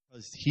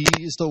because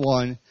he is the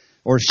one,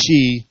 or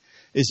she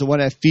is the one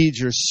that feeds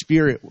your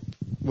spirit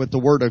with the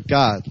word of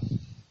God.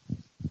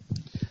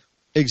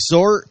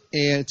 Exhort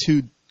and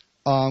to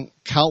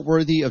count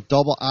worthy of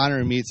double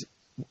honor means,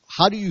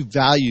 how do you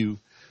value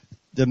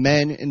the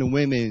men and the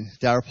women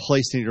that are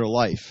placed in your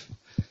life?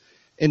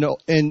 In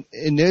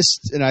this,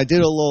 and I did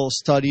a little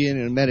studying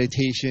and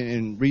meditation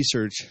and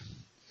research.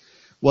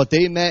 What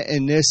they meant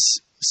in this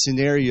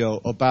scenario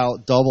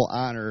about double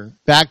honor,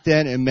 back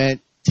then it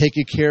meant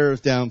taking care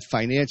of them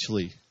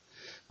financially.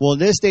 Well, in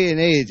this day and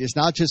age, it's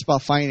not just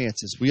about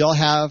finances. We all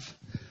have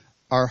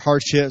our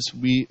hardships.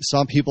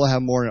 Some people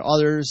have more than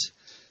others.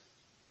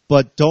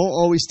 But don't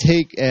always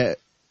take at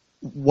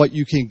what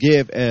you can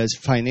give as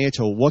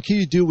financial. What can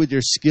you do with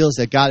your skills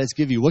that God has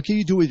given you? What can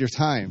you do with your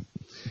time?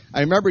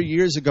 I remember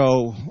years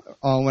ago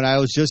when I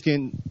was just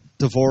getting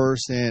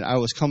divorced and I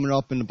was coming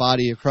up in the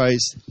body of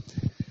Christ,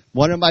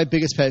 one of my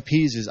biggest pet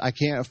peeves is I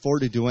can't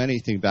afford to do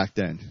anything back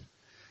then.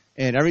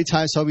 And every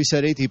time somebody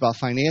said anything about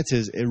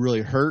finances, it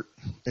really hurt.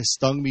 It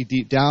stung me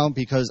deep down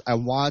because I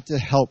wanted to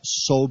help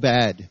so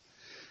bad,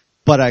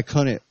 but I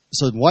couldn't.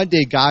 So one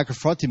day God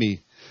confronted me.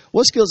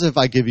 What skills have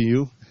I given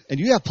you? And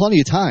you have plenty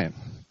of time.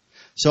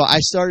 So I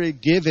started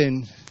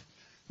giving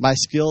my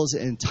skills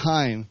and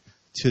time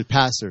to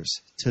pastors,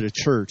 to the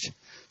church,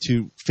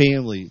 to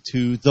family,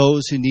 to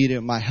those who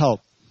needed my help.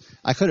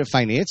 I couldn't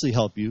financially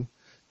help you,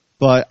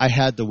 but I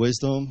had the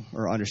wisdom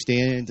or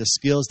understanding, the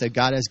skills that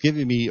God has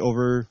given me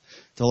over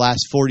the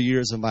last 40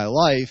 years of my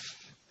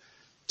life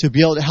to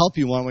be able to help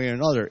you one way or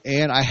another.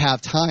 And I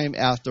have time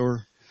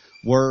after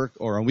work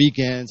or on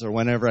weekends or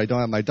whenever I don't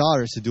have my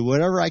daughters to do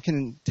whatever I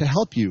can to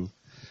help you.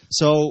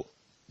 So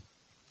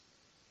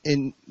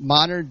in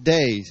modern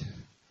days,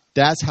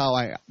 that's how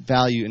I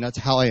value and that's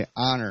how I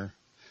honor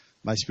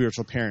my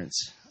spiritual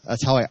parents.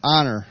 That's how I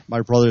honor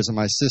my brothers and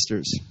my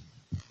sisters.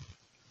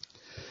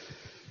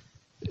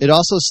 It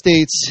also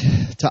states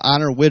to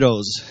honor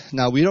widows.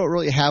 Now, we don't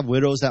really have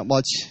widows that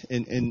much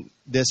in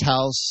this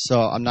house, so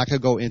I'm not going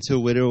to go into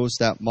widows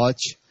that much.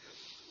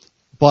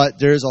 But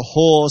there's a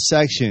whole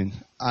section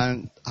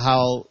on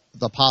how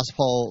the Apostle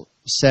Paul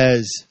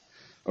says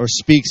or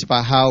speaks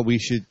about how we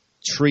should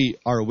treat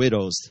our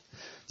widows.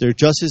 They're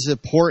just as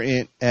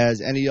important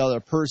as any other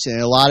person.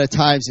 And a lot of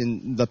times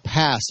in the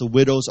past, the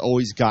widows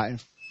always gotten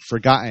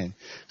forgotten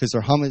because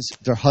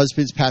their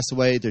husbands passed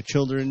away, their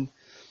children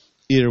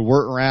either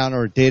weren't around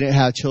or they didn't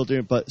have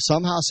children, but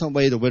somehow, some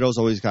way, the widows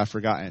always got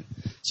forgotten.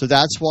 So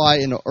that's why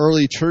in the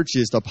early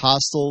churches, the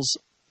apostles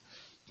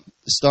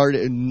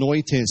started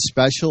anointing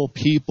special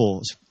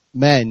people,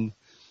 men,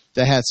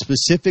 that had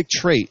specific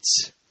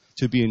traits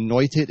to be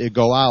anointed and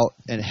go out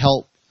and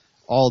help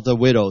all the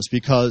widows,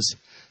 because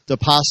the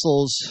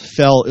apostles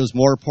felt it was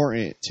more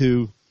important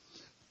to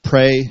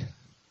pray,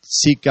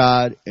 seek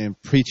God,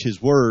 and preach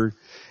His word.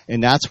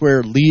 And that's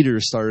where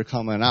leaders started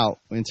coming out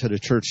into the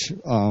church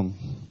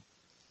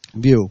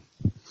view.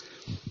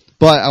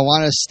 But I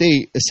want to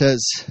state, it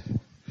says,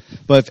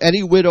 but if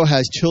any widow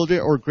has children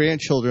or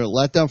grandchildren,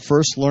 let them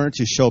first learn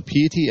to show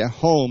piety at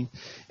home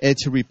and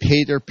to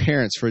repay their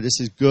parents, for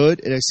this is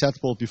good and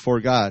acceptable before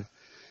God.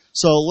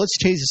 So let's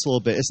change this a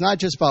little bit. It's not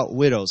just about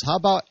widows. How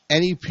about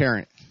any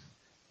parent,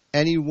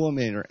 any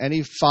woman, or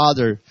any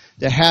father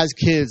that has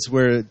kids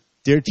where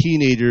their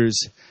teenagers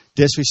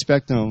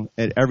disrespect them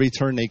at every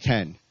turn they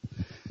can?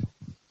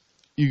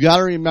 You got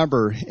to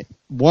remember,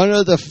 one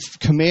of the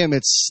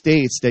commandments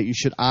states that you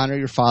should honor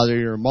your father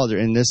and your mother,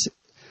 and this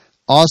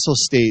also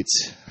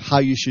states how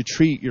you should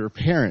treat your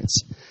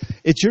parents.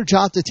 It's your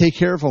job to take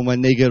care of them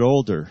when they get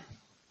older.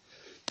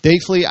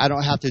 Thankfully, I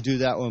don't have to do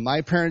that with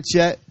my parents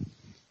yet,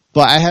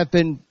 but I have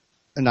been,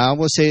 and I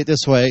will say it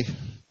this way,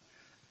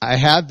 I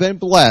have been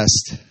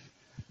blessed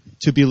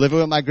to be living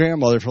with my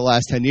grandmother for the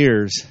last 10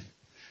 years,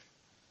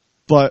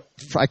 but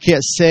I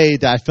can't say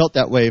that I felt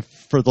that way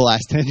for the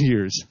last 10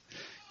 years.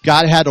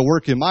 God had to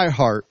work in my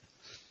heart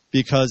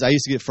because I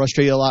used to get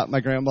frustrated a lot with my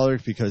grandmother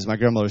because my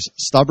grandmother's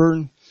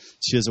stubborn.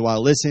 She doesn't want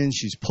to listen.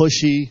 She's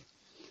pushy.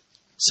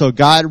 So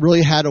God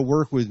really had to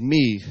work with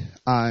me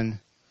on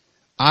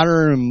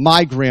honoring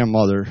my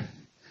grandmother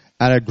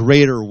in a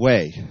greater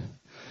way.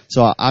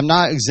 So I'm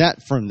not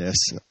exempt from this.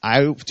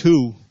 I,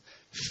 too,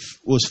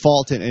 was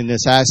faulted in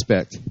this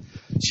aspect.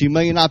 She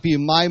may not be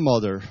my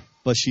mother,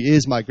 but she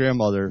is my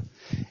grandmother.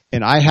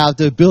 And I have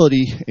the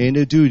ability and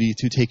the duty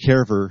to take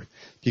care of her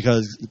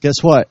because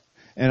guess what?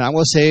 And I'm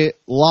going to say it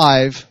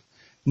live,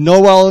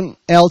 no one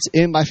else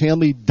in my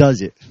family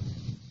does it.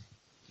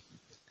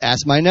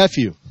 Ask my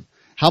nephew.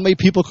 How many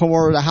people come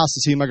over to the house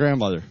to see my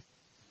grandmother?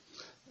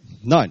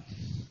 None.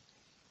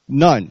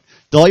 None.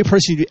 The only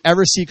person you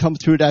ever see come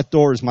through that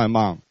door is my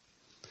mom.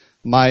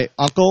 My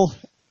uncle,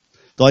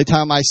 the only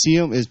time I see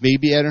him is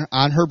maybe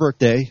on her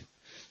birthday,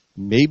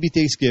 maybe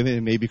Thanksgiving,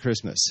 and maybe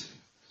Christmas.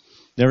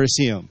 Never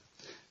see him.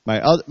 My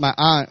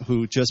aunt,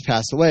 who just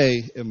passed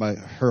away, and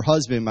her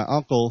husband, my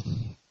uncle,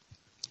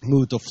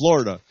 moved to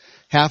Florida.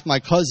 Half my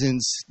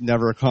cousins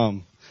never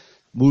come,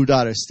 moved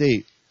out of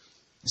state.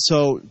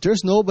 So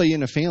there's nobody in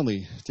the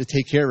family to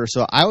take care of her.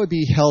 So I would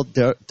be held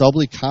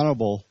doubly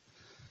accountable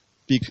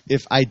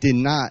if I did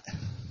not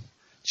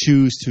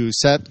choose to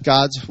accept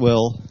God's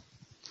will.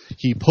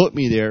 He put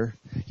me there.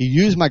 He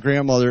used my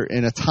grandmother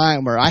in a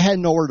time where I had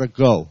nowhere to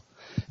go.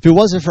 If it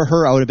wasn't for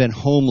her, I would have been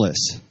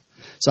homeless.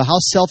 So how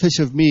selfish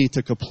of me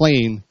to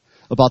complain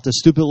about the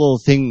stupid little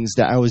things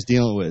that I was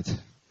dealing with.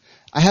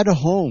 I had a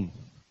home,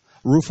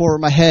 a roof over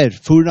my head,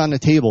 food on the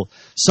table,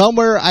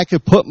 somewhere I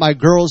could put my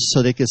girls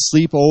so they could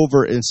sleep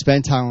over and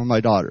spend time with my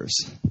daughters.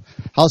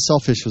 How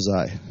selfish was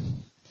I?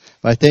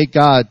 But I thank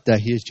God that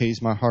He has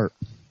changed my heart.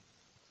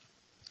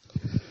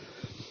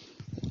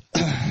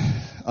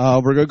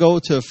 We're going to go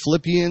to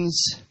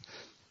Philippians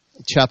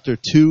chapter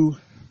 2,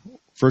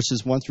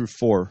 verses 1 through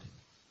 4.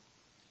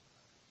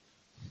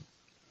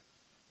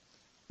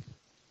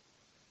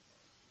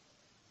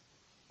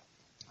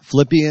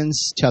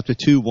 Philippians chapter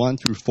 2, 1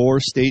 through 4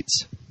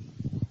 states,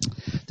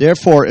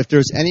 "Therefore, if there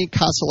is any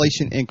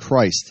consolation in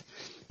Christ,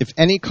 if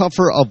any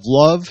comfort of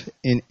love,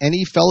 in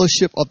any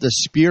fellowship of the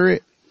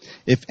Spirit,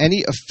 if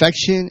any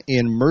affection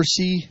and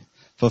mercy,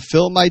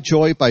 fulfill my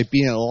joy by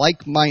being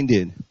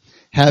like-minded,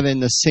 having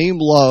the same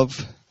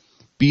love,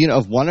 being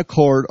of one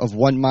accord, of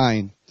one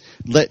mind.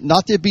 Let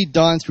nothing be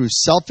done through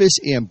selfish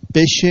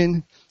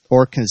ambition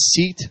or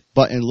conceit,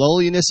 but in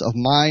lowliness of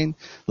mind,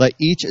 let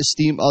each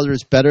esteem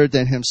others better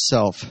than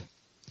himself.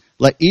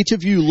 Let each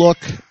of you look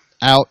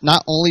out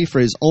not only for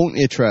his own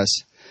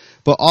interests,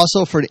 but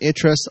also for the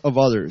interests of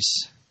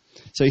others."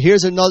 So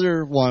here's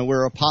another one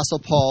where Apostle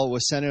Paul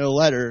was sending a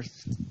letter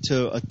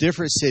to a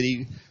different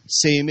city,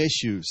 same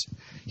issues.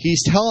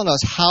 He's telling us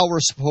how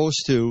we're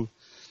supposed to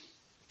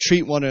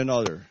treat one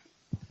another.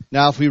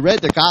 Now, if we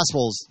read the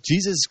Gospels,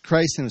 Jesus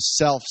Christ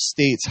himself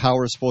states how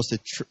we're supposed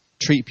to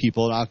treat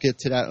people, and I'll get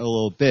to that in a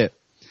little bit.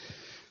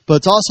 But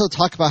it's also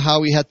talk about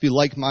how we have to be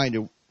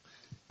like-minded.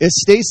 It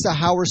states that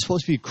how we're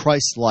supposed to be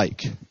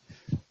Christ-like.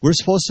 We're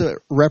supposed to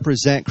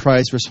represent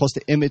Christ. We're supposed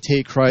to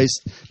imitate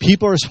Christ.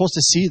 People are supposed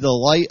to see the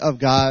light of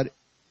God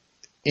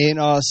in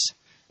us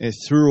and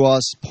through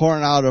us,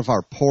 pouring out of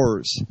our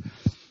pores.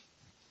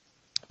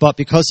 But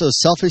because of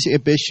selfish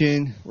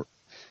ambition,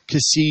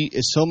 conceit,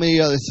 and so many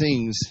other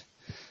things,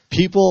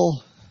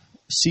 people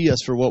see us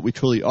for what we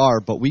truly are,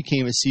 but we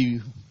can't even see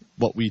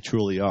what we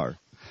truly are.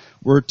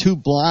 We're too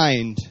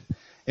blind,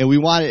 and we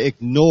want to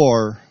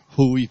ignore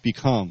who we've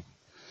become.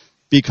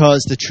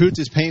 Because the truth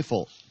is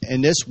painful.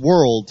 In this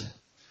world,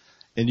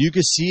 and you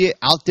can see it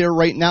out there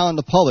right now in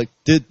the public,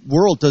 the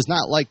world does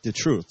not like the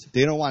truth.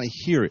 They don't want to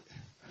hear it.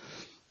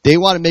 They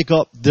want to make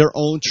up their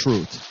own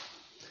truth.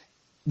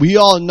 We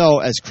all know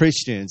as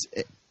Christians,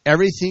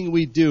 everything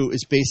we do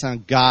is based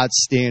on God's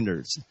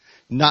standards,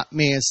 not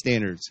man's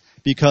standards.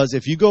 Because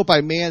if you go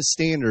by man's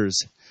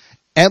standards,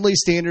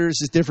 Emily's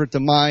standards is different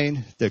than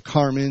mine, than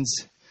Carmen's,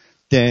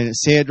 than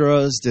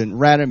Sandra's, than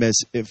Radimus.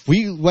 If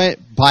we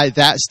went by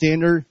that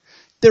standard,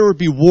 there would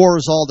be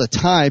wars all the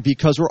time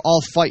because we're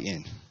all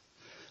fighting.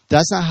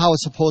 That's not how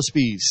it's supposed to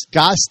be.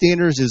 God's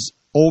standards is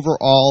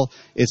overall,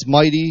 it's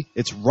mighty,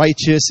 it's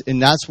righteous,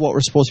 and that's what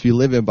we're supposed to be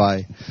living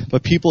by.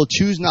 But people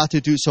choose not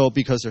to do so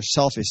because they're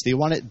selfish. They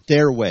want it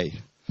their way,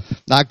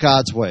 not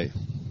God's way.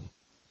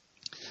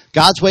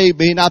 God's way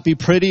may not be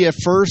pretty at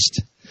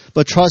first,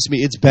 but trust me,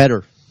 it's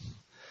better.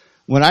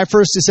 When I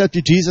first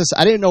accepted Jesus,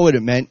 I didn't know what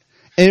it meant,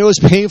 and it was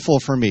painful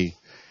for me.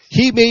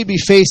 He made me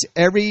face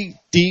every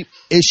deep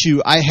issue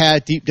I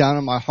had deep down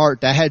in my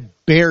heart that I had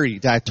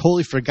buried, that I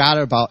totally forgot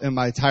about in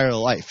my entire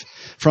life.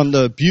 From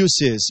the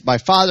abuses, my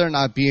father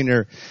not being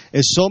there,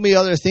 and so many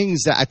other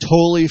things that I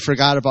totally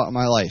forgot about in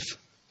my life.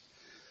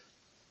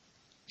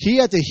 He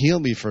had to heal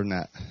me from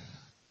that.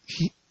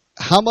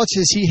 How much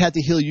has he had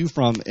to heal you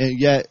from, and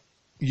yet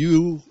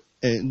you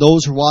and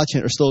those who are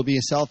watching are still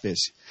being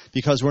selfish?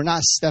 Because we're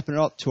not stepping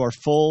up to our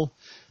full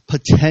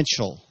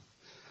potential.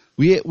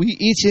 We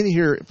each in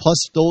here,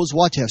 plus those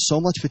watching, have so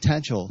much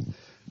potential.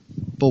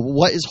 But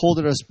what is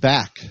holding us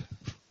back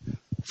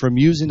from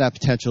using that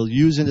potential,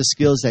 using the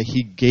skills that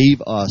he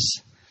gave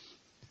us?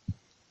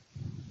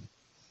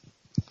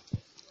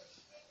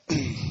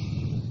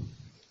 And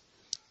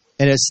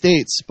it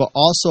states, but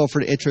also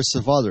for the interests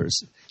of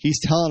others.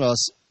 He's telling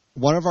us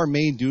one of our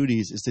main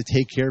duties is to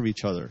take care of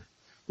each other.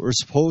 We're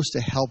supposed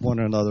to help one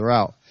another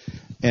out.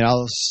 And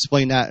I'll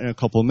explain that in a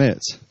couple of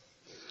minutes.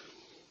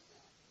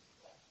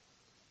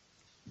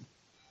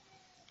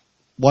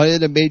 One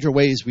of the major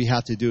ways we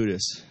have to do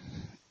this,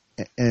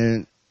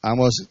 and I'm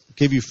going to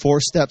give you 4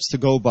 steps to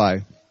go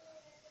by.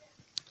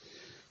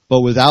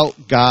 But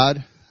without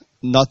God,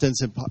 nothing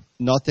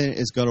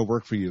is going to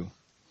work for you.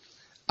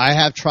 I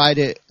have tried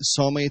it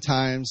so many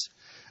times.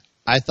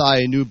 I thought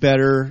I knew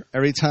better.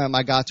 Every time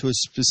I got to a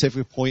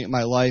specific point in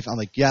my life, I'm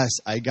like, yes,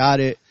 I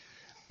got it.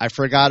 I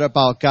forgot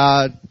about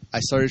God. I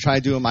started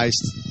trying to do my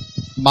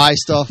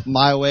stuff,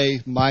 my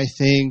way, my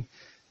thing,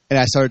 and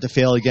I started to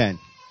fail again.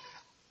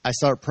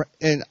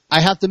 And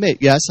I have to admit,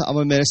 yes, I'm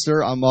a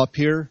minister, I'm up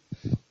here,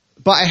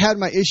 but I had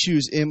my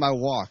issues in my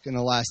walk in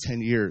the last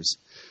 10 years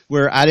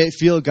where I didn't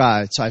feel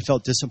God, so I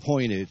felt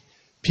disappointed.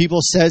 People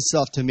said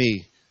stuff to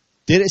me,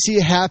 didn't see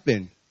it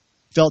happen,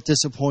 felt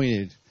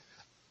disappointed.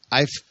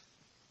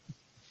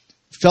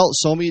 felt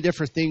so many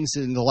different things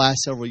in the last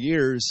several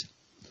years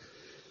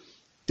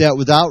that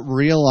without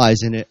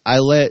realizing it, I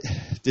let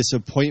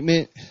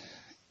disappointment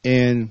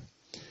and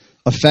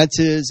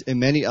offenses and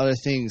many other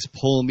things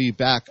pull me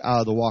back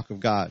out of the walk of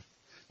God.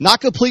 Not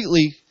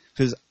completely,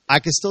 because I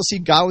could still see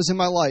God was in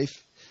my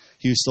life.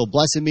 He was still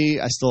blessing me.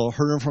 I still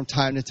heard him from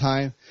time to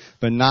time,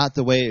 but not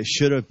the way it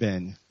should have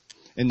been.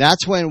 And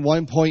that's when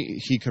one point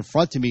he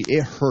confronted me.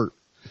 It hurt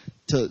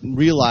to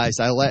realize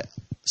I let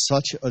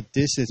such a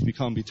distance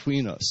become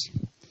between us.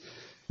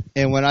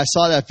 And when I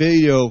saw that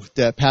video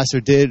that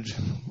Pastor did,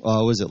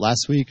 was it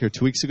last week or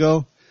 2 weeks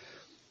ago?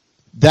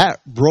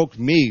 That broke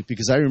me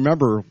because I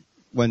remember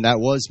when that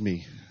was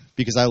me,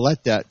 because I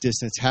let that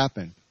distance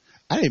happen.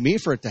 I didn't mean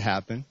for it to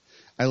happen.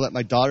 I let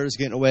my daughters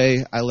get in the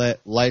way. I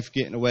let life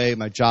get in the way,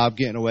 my job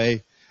get in the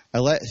way. I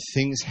let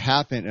things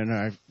happen, and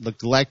I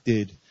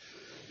neglected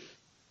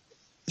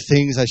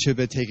things I should have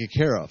been taking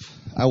care of.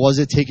 I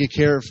wasn't taking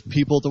care of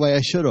people the way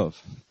I should have.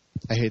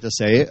 I hate to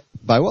say it,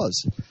 but I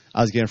was.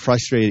 I was getting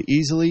frustrated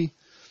easily.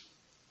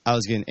 I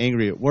was getting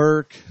angry at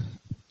work.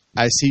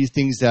 I see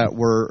things that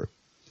were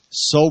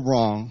so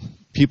wrong,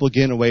 people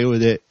getting away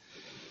with it.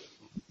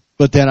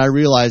 But then I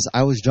realized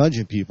I was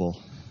judging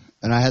people,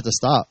 and I had to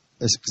stop.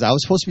 Because I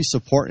was supposed to be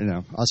supporting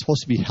them. I was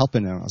supposed to be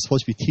helping them. I was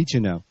supposed to be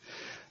teaching them.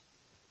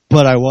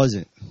 But I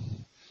wasn't.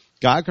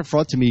 God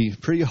confronted me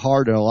pretty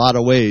hard in a lot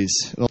of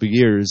ways over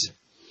years,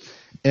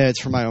 and it's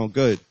for my own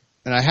good.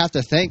 And I have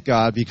to thank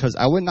God, because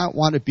I would not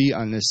want to be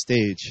on this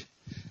stage.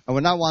 I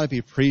would not want to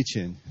be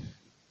preaching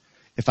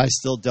if I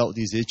still dealt with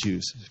these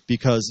issues.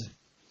 Because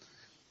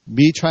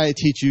me trying to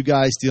teach you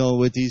guys dealing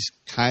with these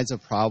kinds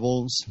of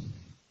problems,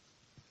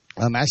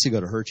 I'm actually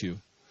going to hurt you.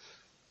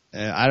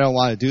 And I don't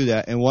want to do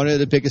that. And one of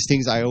the biggest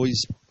things I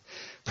always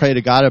pray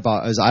to God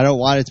about is I don't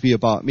want it to be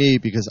about me,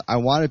 because I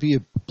want to be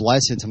a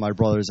blessing to my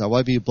brothers. I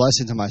want to be a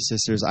blessing to my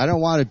sisters. I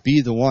don't want to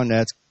be the one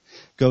that's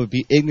going to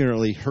be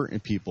ignorantly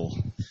hurting people.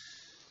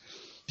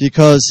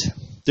 Because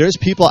there's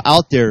people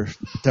out there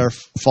that are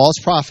false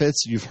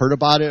prophets. You've heard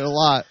about it a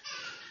lot.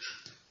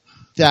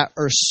 That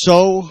are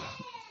so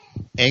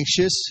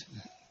anxious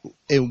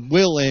and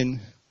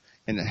willing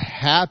and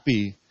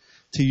happy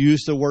to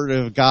use the word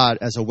of God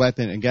as a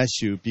weapon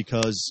against you,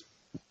 because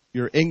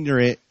you're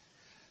ignorant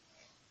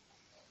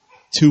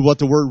to what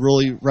the word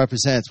really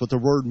represents, what the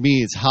word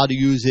means, how to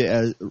use it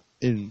as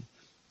in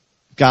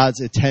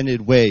God's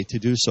intended way to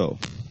do so.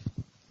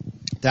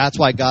 That's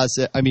why God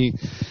said,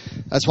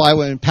 that's why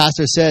when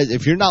Pastor says,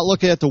 if you're not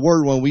looking at the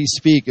word when we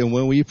speak and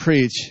when we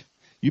preach,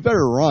 you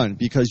better run,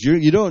 because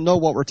you don't know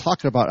what we're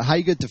talking about. How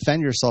you going to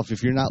defend yourself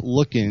if you're not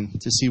looking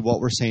to see what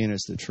we're saying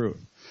is the truth?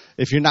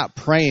 If you're not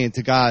praying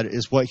to God,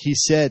 is what he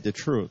said the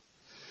truth?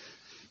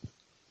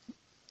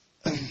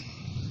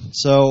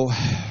 So,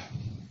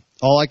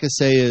 all I can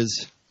say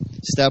is,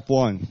 step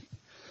one,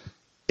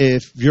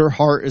 if your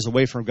heart is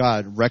away from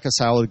God,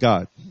 reconcile with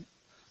God.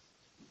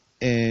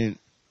 And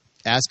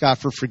ask God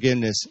for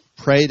forgiveness.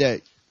 Pray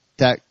that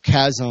that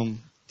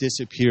chasm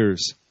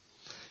disappears.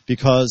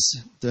 Because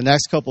the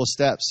next couple of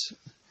steps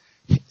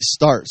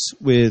starts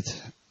with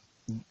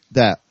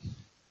that.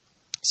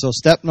 So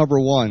step number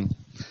one,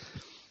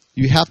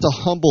 you have to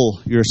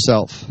humble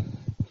yourself.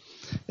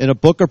 In the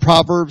book of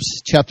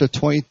Proverbs, chapter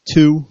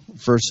 22,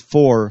 verse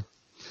 4,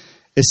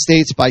 it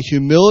states, by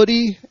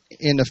humility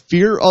and the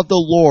fear of the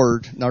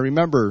Lord. Now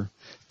remember,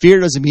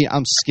 fear doesn't mean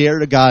I'm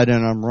scared of God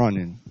and I'm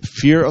running.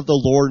 Fear of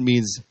the Lord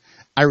means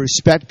I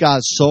respect God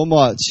so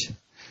much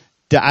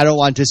that I don't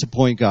want to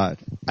disappoint God.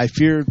 I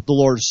fear the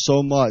Lord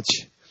so much,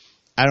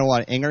 I don't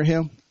want to anger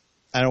him.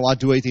 I don't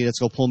want to do anything that's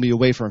going to pull me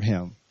away from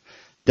him.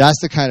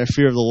 That's the kind of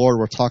fear of the Lord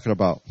we're talking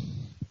about.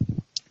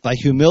 By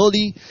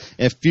humility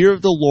and fear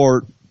of the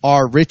Lord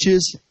are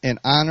riches and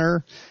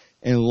honor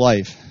and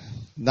life.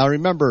 Now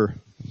remember,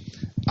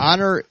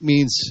 honor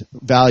means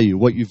value,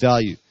 what you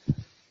value.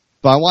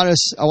 But I want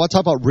to talk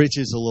about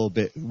riches a little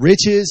bit.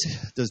 Riches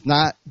does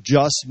not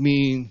just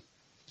mean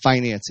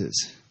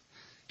finances.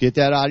 Get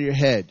that out of your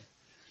head.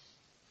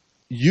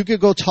 You could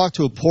go talk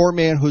to a poor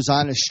man who's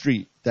on the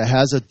street that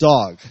has a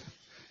dog,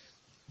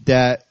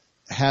 that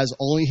has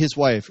only his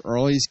wife or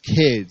only his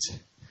kids,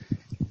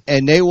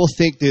 and they will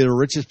think they're the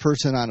richest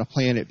person on the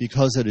planet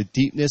because of the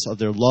deepness of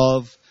their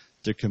love,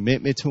 their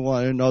commitment to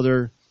one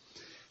another.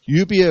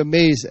 You'd be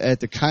amazed at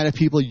the kind of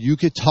people you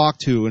could talk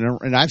to,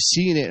 and I've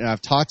seen it, and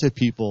I've talked to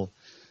people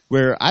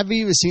where I've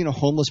even seen a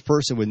homeless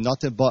person with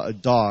nothing but a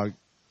dog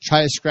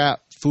try to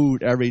scrap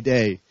food every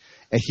day,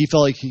 and he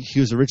felt like he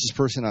was the richest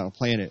person on the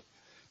planet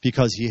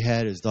because he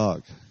had his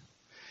dog.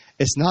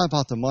 It's not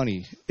about the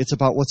money. It's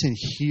about what's in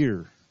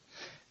here.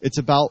 It's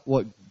about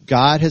what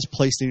God has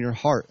placed in your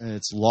heart, and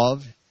it's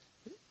love,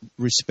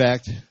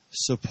 respect,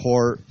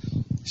 support,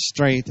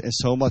 strength, and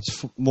so much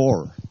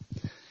more.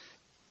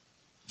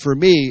 For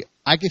me,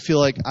 I can feel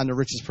like I'm the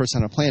richest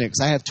person on the planet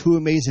because I have two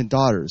amazing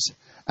daughters.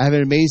 I have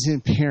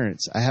amazing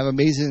parents. I have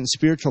amazing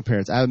spiritual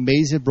parents. I have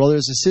amazing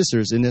brothers and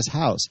sisters in this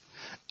house.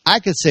 I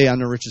could say I'm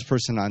the richest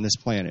person on this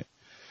planet.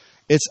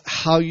 It's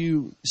how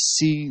you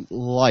see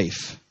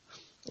life.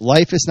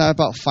 Life is not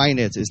about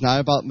finance. It's not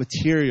about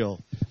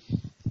material.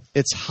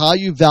 It's how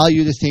you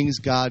value the things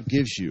God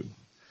gives you.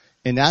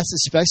 And that's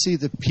especially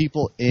the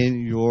people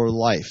in your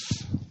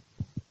life.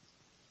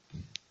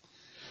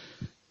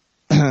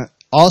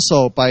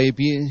 Also, by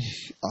being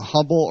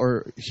humble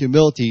or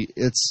humility,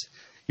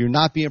 you're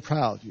not being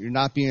proud. You're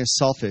not being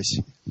selfish.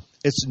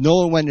 It's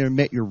knowing when to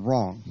admit you're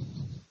wrong.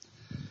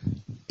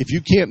 If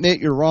you can't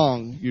admit you're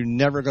wrong, you're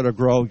never going to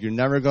grow. You're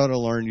never going to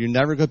learn. You're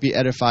never going to be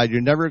edified.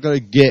 You're never going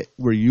to get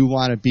where you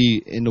want to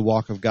be in the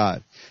walk of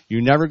God.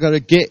 You're never going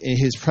to get in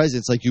His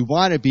presence like you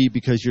want to be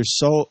because you're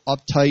so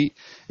uptight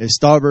and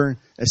stubborn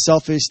and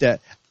selfish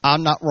that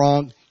I'm not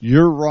wrong,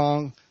 you're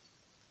wrong.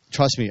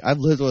 Trust me, I've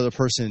lived with a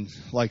person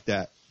like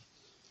that.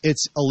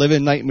 It's a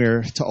living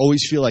nightmare to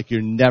always feel like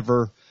you're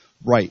never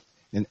right.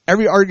 And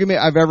every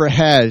argument I've ever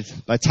had,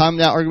 by the time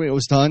that argument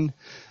was done,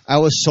 I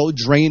was so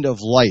drained of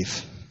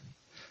life.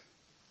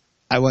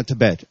 I went to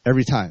bed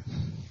every time.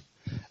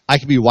 I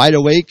could be wide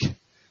awake.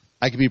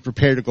 I could be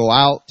prepared to go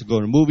out, to go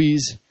to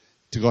movies,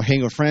 to go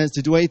hang with friends,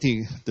 to do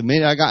anything. The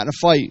minute I got in a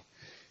fight,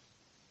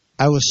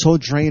 I was so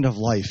drained of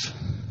life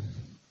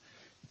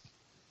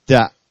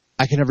that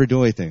I could never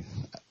do anything.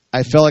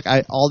 I felt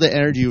like all the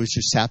energy was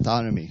just sapped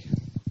out of me.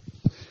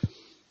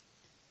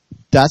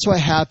 That's what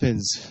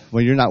happens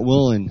when you're not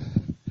willing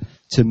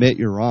to admit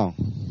you're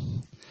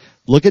wrong.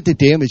 Look at the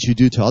damage you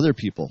do to other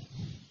people.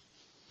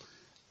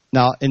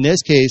 Now, in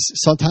this case,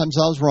 sometimes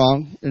I was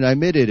wrong, and I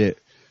admitted it.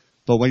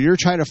 But when you're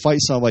trying to fight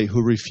somebody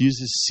who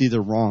refuses to see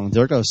the wrong,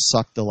 they're going to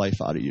suck the life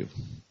out of you.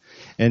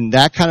 And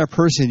that kind of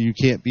person you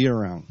can't be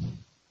around.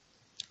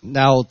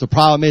 Now, the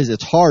problem is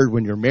it's hard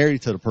when you're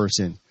married to the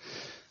person.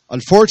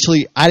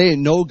 Unfortunately, I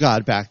didn't know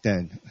God back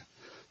then.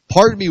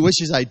 Part of me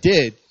wishes I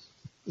did,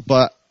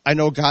 but I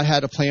know God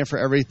had a plan for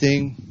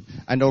everything.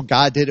 I know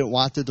God didn't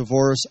want the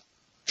divorce.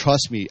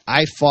 Trust me,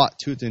 I fought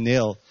tooth and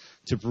nail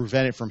to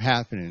prevent it from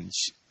happening.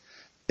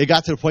 It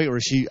got to the point where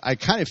I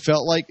kind of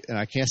felt like, and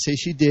I can't say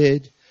she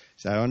did,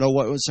 so I don't know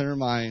what was in her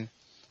mind,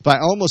 but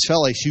I almost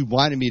felt like she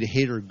wanted me to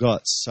hate her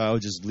guts, so I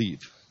would just leave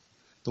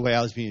the way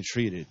I was being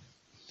treated.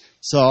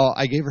 So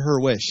I gave her her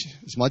wish,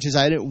 as much as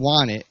I didn't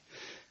want it,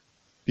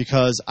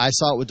 because I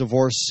saw it with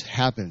divorce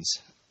happens.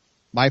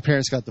 My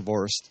parents got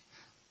divorced.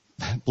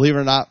 Believe it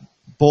or not,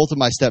 both of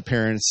my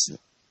step-parents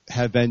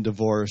have been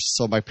divorced,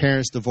 so my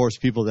parents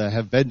divorced people that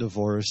have been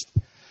divorced.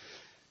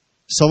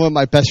 Some of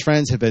my best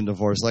friends have been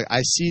divorced. Like,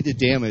 I see the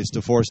damage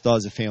divorce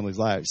does in families'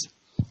 lives.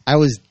 I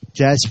was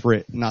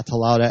desperate not to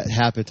allow that to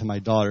happen to my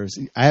daughters.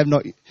 When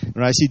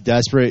I see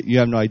desperate, you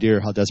have no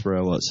idea how desperate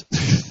I was.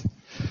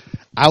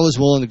 I was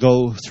willing to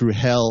go through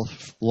hell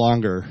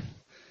longer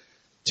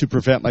to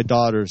prevent my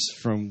daughters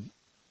from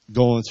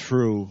going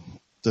through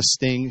the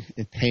sting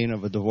and pain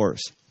of a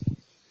divorce.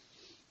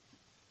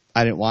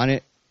 I didn't want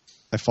it.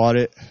 I fought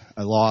it.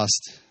 I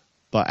lost.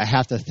 But I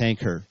have to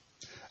thank her.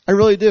 I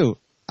really do.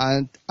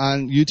 On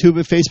YouTube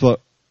and Facebook,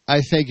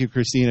 I thank you,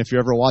 Christine, if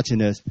you're ever watching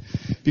this.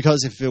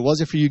 Because if it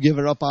wasn't for you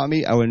giving up on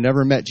me, I would have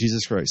never met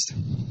Jesus Christ.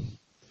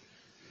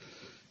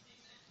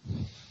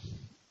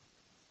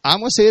 I'm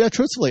going to say that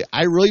truthfully.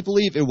 I really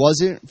believe it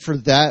wasn't for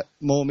that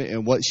moment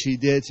and what she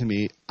did to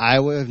me, I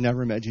would have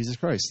never met Jesus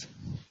Christ.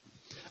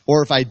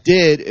 Or if I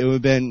did, it would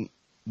have been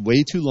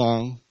way too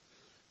long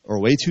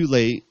or way too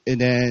late. And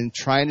then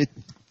trying to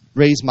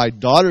raise my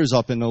daughters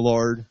up in the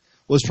Lord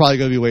was probably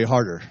going to be way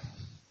harder.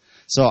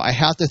 So I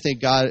have to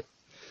thank God,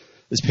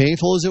 as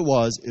painful as it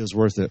was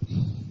worth it.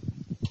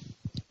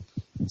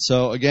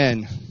 So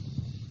again,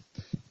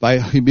 by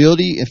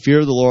humility and fear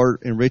of the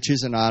Lord and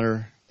riches and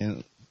honor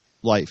and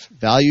life,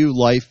 value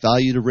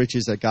the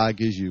riches that God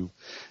gives you.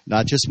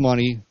 Not just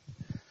money,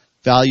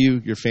 value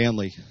your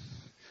family.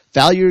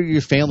 Value your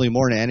family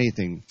more than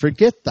anything.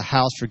 Forget the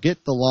house,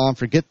 forget the lawn,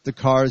 forget the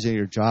cars and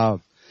your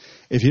job.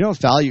 If you don't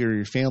value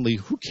your family,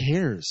 who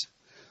cares?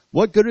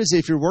 What good is it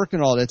if you're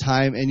working all the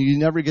time and you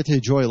never get to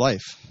enjoy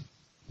life?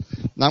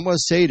 And I'm going to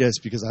say this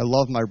because I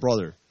love my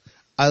brother.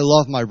 I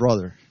love my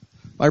brother.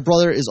 My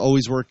brother is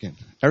always working.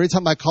 Every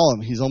time I call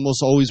him, he's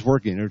almost always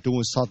working or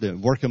doing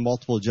something, working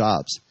multiple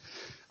jobs.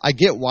 I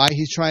get why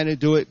he's trying to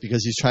do it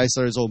because he's trying to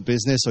start his own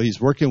business, so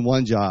he's working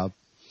one job.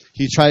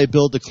 He's trying to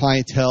build the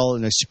clientele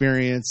and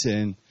experience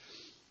and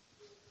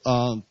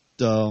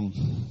the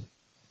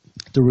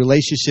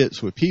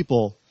relationships with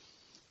people.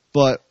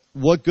 But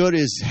what good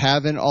is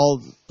having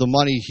all the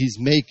money he's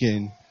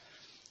making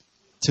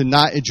to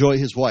not enjoy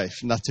his wife,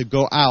 not to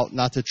go out,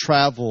 not to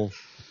travel,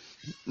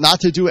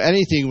 not to do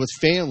anything with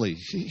family?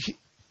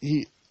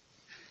 He's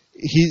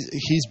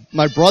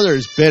my brother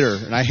is bitter,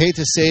 and I hate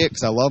to say it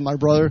because I love my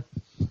brother,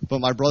 but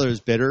my brother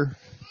is bitter.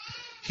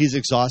 He's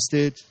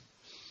exhausted,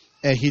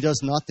 and he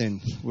does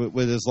nothing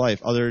with his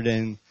life other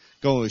than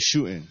going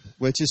shooting,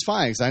 which is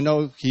fine because I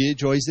know he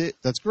enjoys it.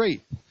 That's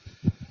great.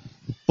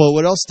 But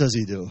what else does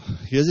he do?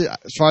 As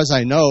far as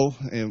I know,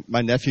 and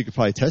my nephew could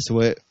probably attest to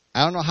it,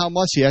 I don't know how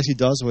much he actually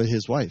does with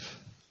his wife.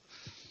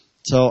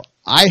 So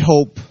I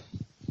hope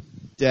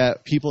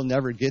that people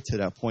never get to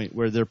that point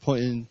where they're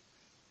putting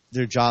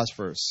their jobs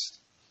first.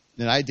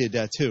 And I did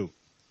that too.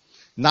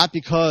 Not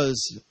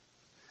because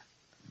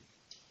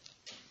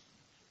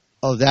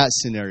of that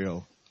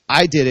scenario.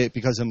 I did it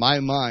because in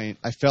my mind,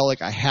 I felt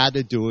like I had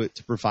to do it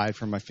to provide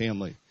for my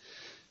family.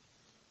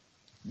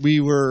 We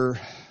were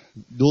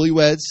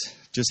newlyweds,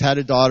 just had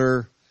a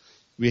daughter.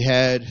 We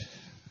had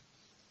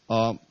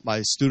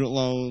my student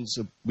loans,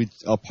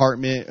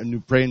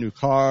 apartment, brand new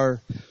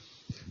car.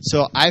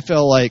 So I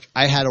felt like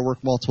I had to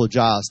work multiple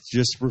jobs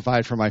just to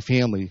provide for my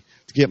family,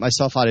 to get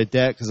myself out of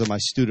debt because of my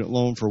student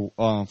loan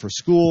for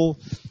school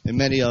and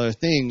many other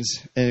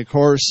things. And of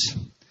course,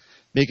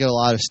 making a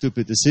lot of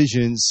stupid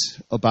decisions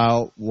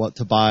about what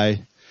to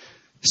buy,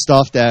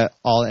 stuff that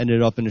all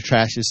ended up in the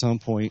trash at some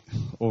point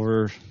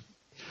over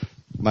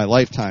my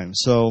lifetime.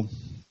 So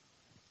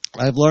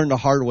I've learned the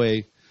hard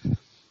way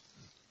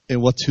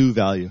in what to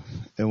value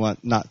and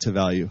what not to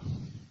value.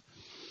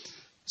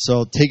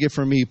 So take it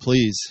from me,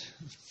 please.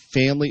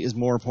 Family is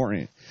more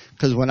important.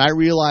 Because when I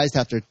realized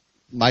after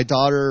my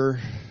daughter,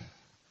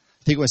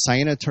 I think when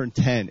Sienna turned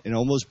 10, it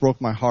almost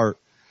broke my heart,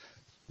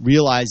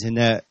 realizing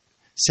that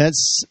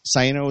since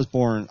Sienna was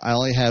born, I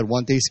only had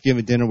one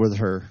Thanksgiving dinner with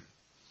her,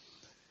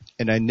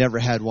 and I never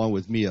had one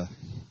with Mia.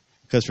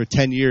 Because for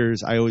 10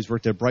 years, I always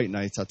worked at Bright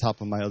Nights on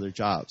top of my other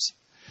jobs.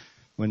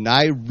 When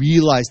I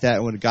realized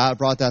that, when God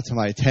brought that to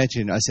my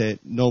attention, I said,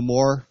 no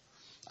more.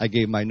 I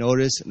gave my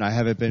notice, and I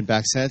haven't been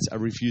back since. I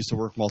refused to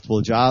work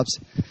multiple jobs,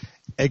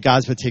 and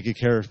God's been taking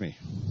care of me.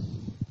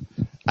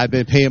 I've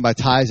been paying my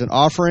tithes and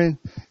offering,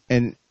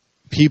 and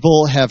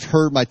people have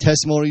heard my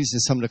testimonies in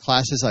some of the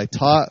classes I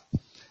taught.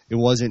 It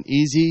wasn't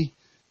easy,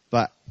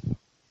 but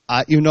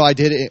even though I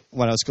did it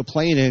when I was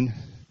complaining,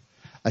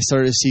 I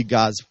started to see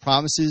God's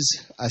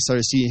promises. I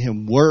started seeing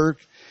Him work.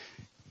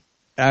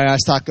 And I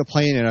stopped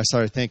complaining, and I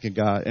started thanking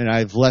God. And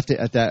I've left it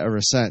at that ever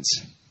since.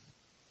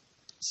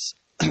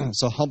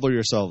 So humble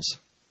yourselves.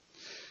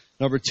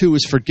 Number 2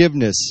 is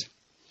forgiveness.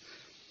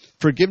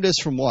 Forgiveness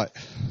from what?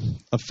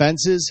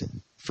 Offenses.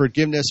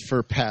 Forgiveness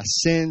for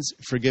past sins.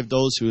 Forgive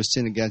those who have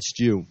sinned against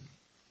you.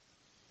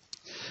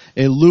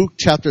 In Luke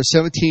chapter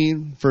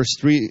 17, verse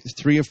 3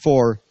 and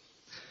 4,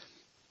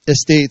 it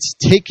states,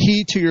 take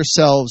heed to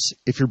yourselves.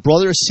 If your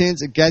brother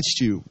sins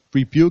against you,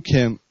 rebuke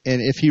him.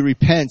 And if he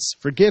repents,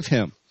 forgive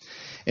him.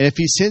 And if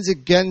he sins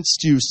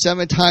against you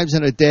 7 times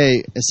in a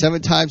day, and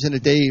 7 times in a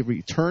day he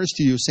returns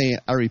to you saying,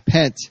 I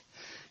repent,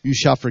 you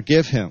shall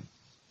forgive him.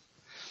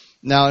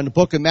 Now in the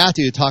book of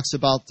Matthew, it talks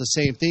about the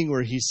same thing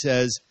where he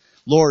says,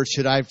 Lord,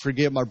 should I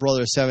forgive my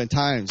brother 7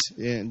 times?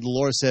 And the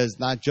Lord says,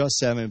 not just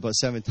 7, but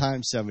 7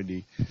 times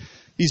 70.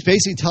 He's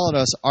basically telling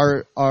us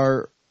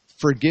our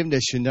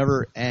forgiveness should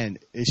never end.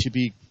 It should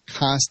be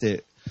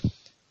constant.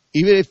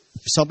 Even if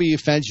somebody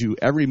offends you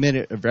every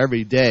minute of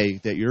every day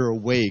that you're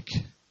awake,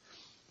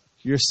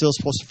 you're still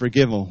supposed to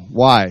forgive them.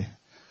 Why?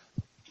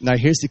 Now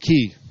here's the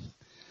key.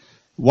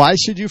 Why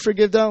should you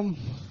forgive them?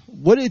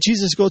 What did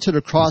Jesus go to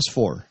the cross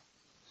for?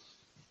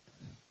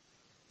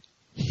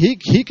 He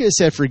could have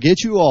said,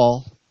 forget you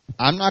all.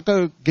 I'm not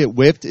going to get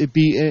whipped,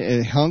 beaten,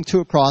 and hung to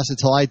a cross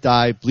until I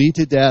die, bleed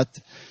to death,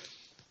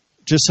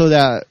 just so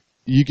that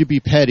you could be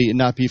petty and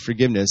not be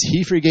forgiveness.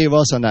 He forgave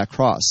us on that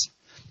cross.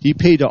 He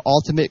paid the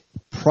ultimate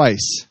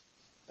price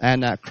on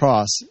that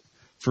cross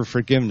for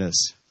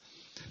forgiveness.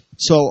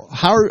 So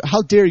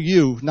how dare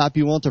you not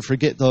be willing to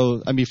forgive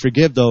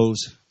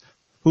those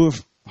who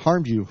have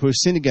harmed you, who have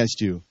sinned against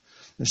you,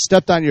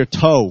 stepped on your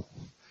toe,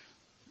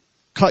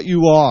 cut you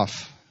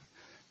off,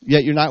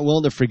 yet you're not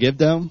willing to forgive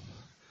them?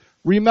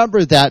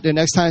 Remember that the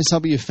next time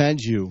somebody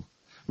offends you.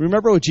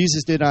 Remember what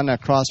Jesus did on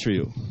that cross for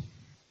you.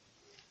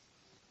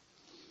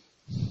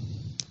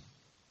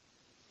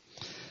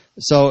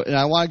 So, and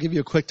I want to give you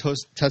a quick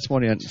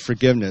testimony on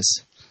forgiveness.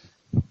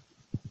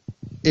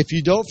 If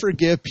you don't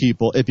forgive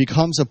people, it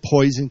becomes a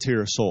poison to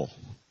your soul.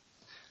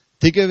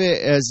 Think of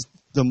it as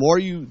the more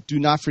you do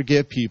not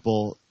forgive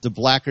people, the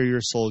blacker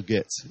your soul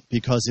gets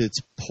because it's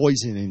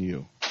poison in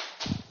you.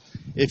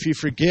 If you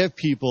forgive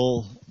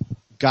people,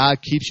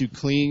 God keeps you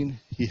clean.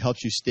 He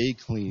helps you stay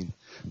clean,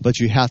 but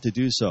you have to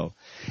do so.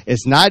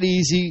 It's not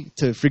easy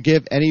to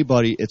forgive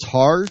anybody. It's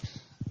hard,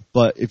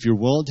 but if you're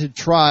willing to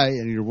try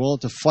and you're willing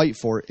to fight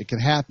for it, it can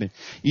happen.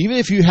 Even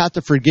if you have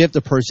to forgive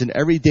the person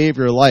every day of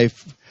your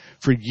life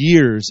for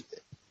years,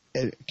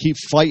 keep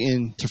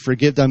fighting to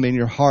forgive them in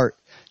your heart,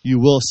 you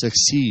will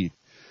succeed.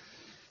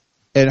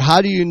 And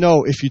how do you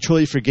know if you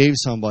truly forgave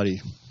somebody?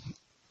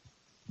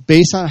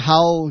 Based on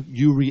how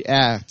you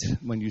react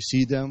when you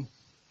see them,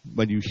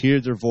 when you hear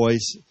their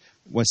voice,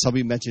 when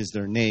somebody mentions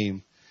their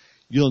name,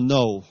 you'll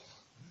know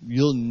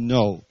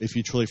if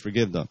you truly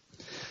forgive them.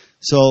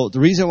 So the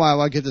reason why I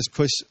want to give this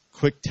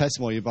quick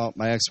testimony about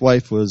my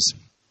ex-wife was,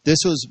 this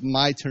was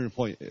my turning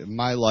point in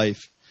my life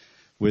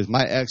with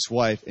my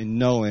ex-wife, and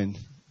knowing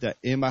that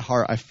in my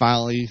heart I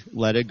finally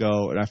let it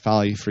go and I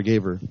finally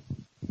forgave her.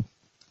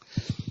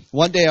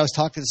 One day I was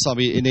talking to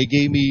somebody and they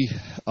gave me,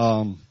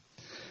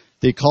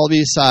 they called me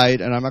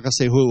aside, and I'm not going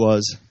to say who it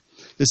was.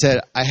 They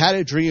said, I had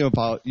a dream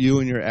about you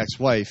and your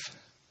ex-wife.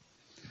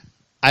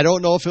 I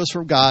don't know if it was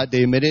from God.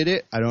 They admitted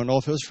it. I don't know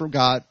if it was from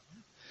God,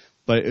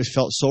 but it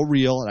felt so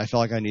real and I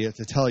felt like I needed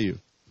to tell you.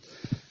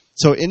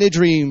 So in the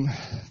dream,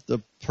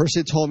 the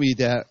person told me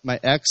that my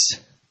ex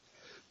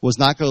was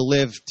not going to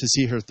live to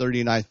see her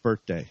 39th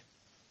birthday.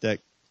 That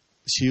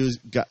she was,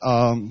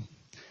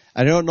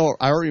 I don't know,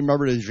 I don't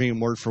remember the dream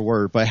word for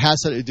word, but it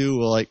has something to do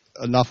with like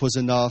enough was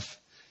enough.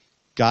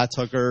 God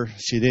took her.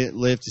 She didn't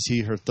live to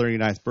see her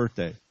 39th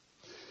birthday.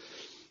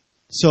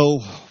 So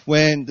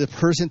when the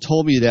person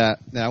told me that,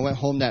 and I went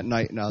home that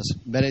night and I was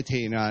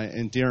meditating on it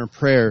and during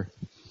prayer,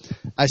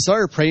 I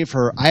started praying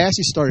for her. I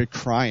actually started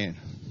crying.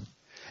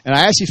 And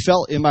I actually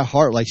felt in my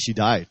heart like she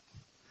died.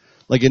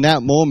 Like in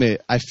that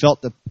moment, I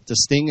felt the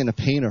sting and the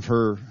pain of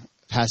her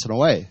passing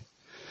away.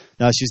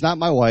 Now, she's not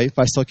my wife,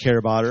 but I still care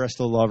about her. I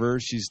still love her.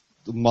 She's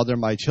the mother of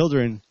my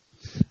children.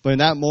 But in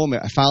that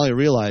moment, I finally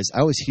realized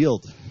I was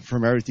healed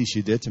from everything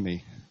she did to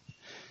me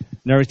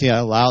and everything I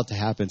allowed to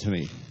happen to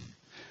me.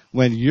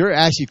 When you're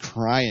actually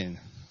crying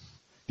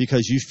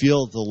because you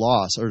feel the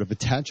loss or the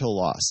potential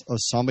loss of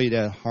somebody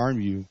that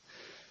harmed you,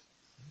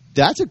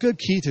 that's a good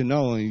key to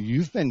know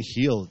you've been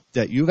healed,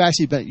 that you've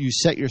actually been, you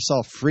set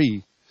yourself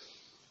free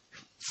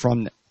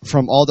from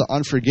all the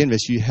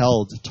unforgiveness you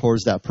held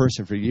towards that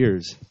person for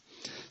years.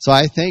 So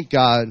I thank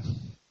God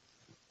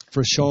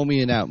for showing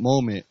me in that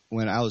moment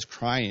when I was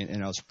crying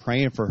and I was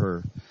praying for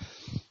her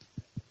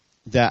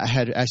that I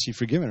had actually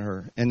forgiven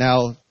her. And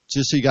now,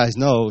 just so you guys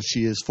know,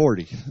 she is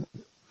 40.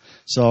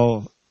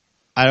 So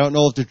I don't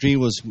know if the dream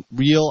was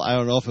real. I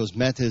don't know if it was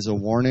meant as a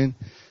warning.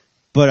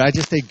 But I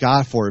just thank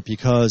God for it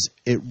because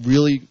it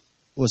really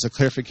was a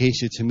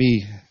clarification to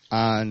me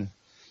on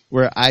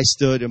where I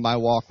stood in my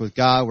walk with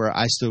God, where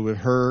I stood with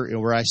her,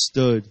 and where I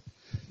stood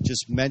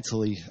just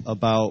mentally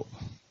about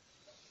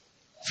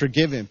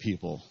forgiving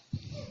people.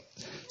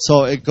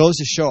 So it goes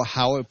to show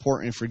how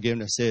important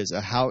forgiveness is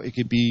and how it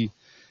could be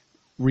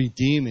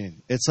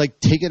redeeming. It's like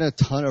taking a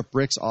ton of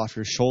bricks off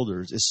your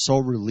shoulders. It's so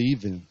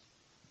relieving.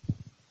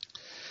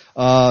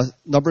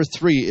 Number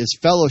 3 is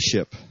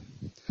fellowship.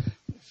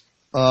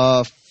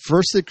 1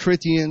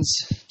 Corinthians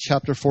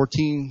chapter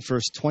 14,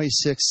 verse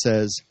 26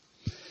 says,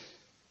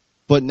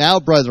 "But now,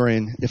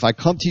 brethren, if I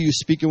come to you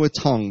speaking with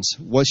tongues,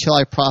 what shall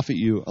I profit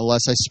you,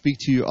 unless I speak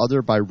to you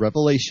other by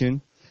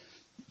revelation,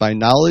 by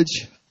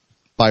knowledge,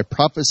 by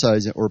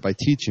prophesying, or by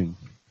teaching?"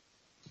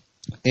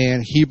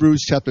 And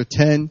Hebrews chapter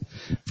 10,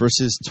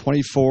 verses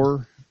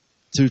 24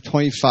 to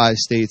 25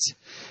 states,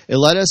 "And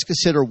let us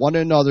consider one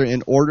another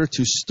in order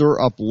to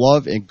stir up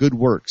love and good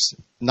works,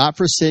 not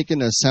forsaking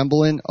the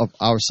assembling of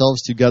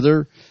ourselves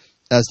together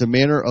as the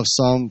manner of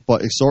some,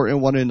 but exhorting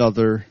one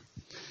another,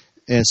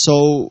 and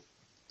so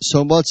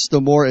much the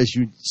more as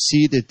you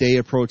see the day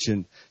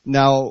approaching."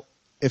 Now,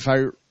 if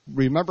I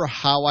remember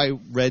how I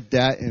read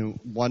that in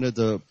one of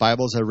the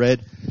Bibles I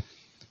read,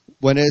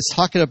 when it's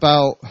talking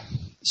about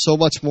so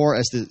much more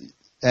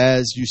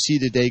as you see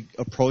the day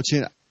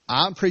approaching,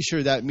 I'm pretty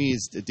sure that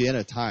means the end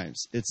of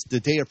times. It's the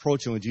day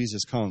approaching when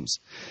Jesus comes.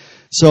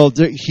 So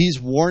he's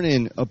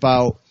warning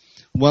about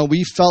when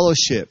we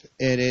fellowship,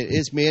 and it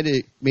is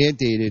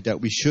mandated that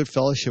we should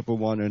fellowship with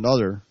one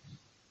another,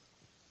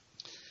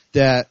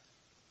 that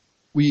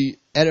we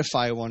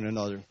edify one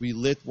another, we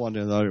lift one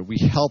another, we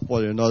help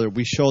one another,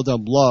 we show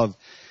them love,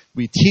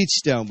 we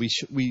teach them,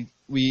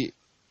 we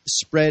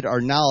spread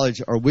our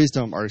knowledge, our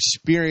wisdom, our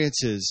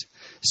experiences,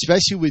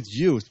 especially with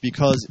youth,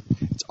 because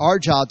it's our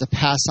job to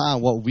pass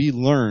on what we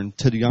learn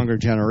to the younger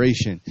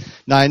generation.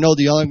 Now, I know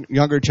the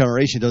younger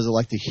generation doesn't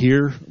like to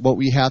hear what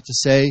we have to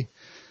say,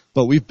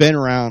 but we've been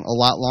around a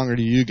lot longer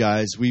than you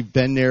guys. We've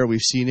been there,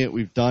 we've seen it,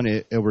 we've done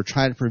it, and we're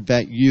trying to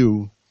prevent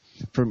you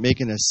from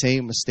making the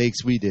same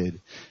mistakes we did.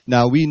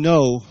 Now, we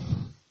know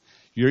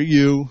you're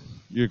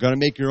going to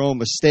make your own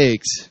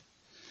mistakes,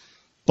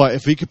 but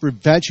if we could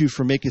prevent you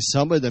from making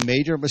some of the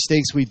major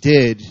mistakes we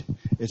did,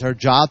 it's our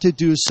job to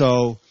do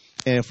so.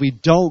 And if we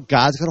don't,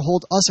 God's going to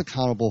hold us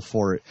accountable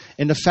for it.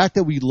 And the fact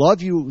that we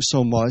love you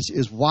so much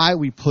is why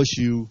we push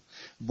you,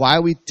 why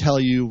we tell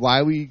you,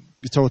 why we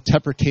throw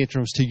temper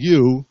tantrums to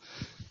you,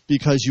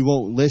 because you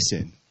won't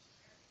listen.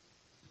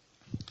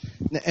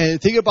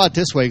 And think about it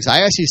this way, because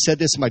I actually said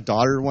this to my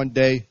daughter one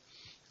day,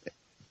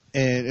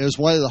 and it was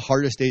one of the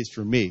hardest days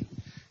for me.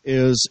 It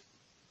was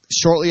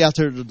shortly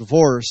after the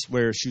divorce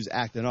where she was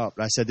acting up.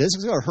 And I said, this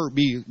is going to hurt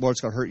me more than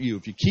it's going to hurt you.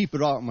 If you keep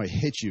it up, I'm going to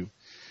hit you.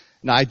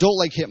 Now, I don't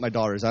like hitting my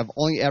daughters. I've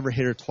only ever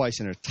hit her twice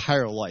in her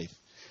entire life.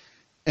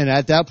 And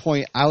at that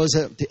point, I was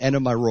at the end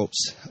of my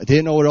ropes. I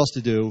didn't know what else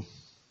to do.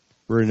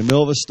 We're in the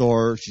middle of a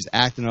store. She's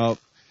acting up.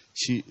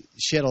 She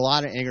had a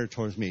lot of anger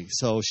towards me,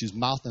 so she's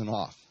mouthing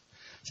off.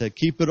 I said,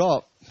 keep it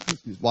up.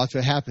 Watch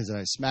what happens. And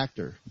I smacked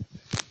her.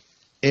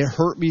 It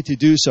hurt me to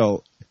do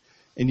so.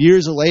 And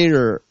years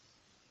later,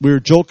 we were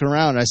joking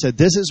around. I said,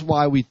 this is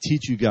why we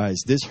teach you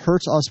guys. This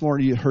hurts us more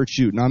than it hurts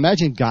you. Now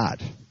imagine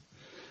God.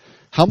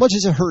 How much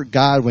does it hurt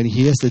God when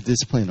he has to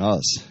discipline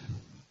us?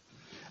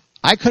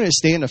 I couldn't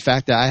stand the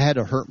fact that I had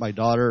to hurt my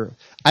daughter.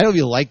 I don't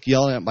even like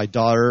yelling at my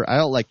daughter. I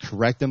don't like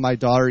correcting my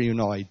daughter, even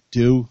though I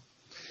do.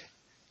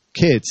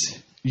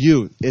 Kids,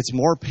 it's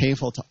more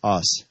painful to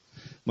us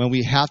when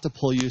we have to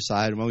pull you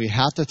aside, when we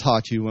have to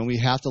talk to you, when we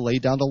have to lay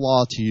down the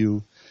law to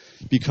you,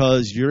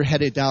 because you're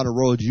headed down a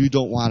road you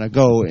don't want to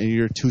go and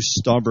you're too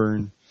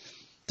stubborn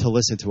to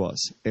listen to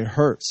us. It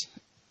hurts.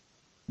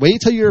 Wait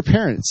until you're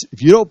parents.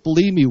 If you don't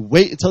believe me,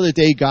 wait until the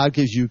day God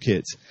gives you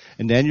kids.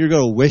 And then you're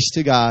going to wish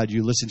to God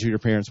you listen to your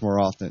parents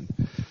more often.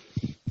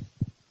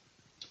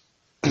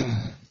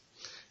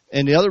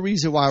 And the other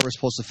reason why we're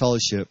supposed to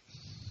fellowship,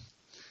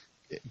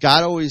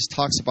 God always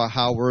talks about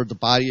how we're the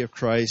body of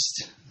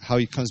Christ, how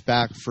he comes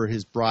back for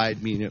his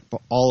bride, meaning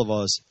all of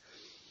us.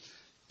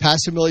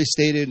 Pastor Millie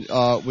stated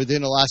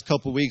within the last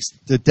couple of weeks,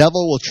 the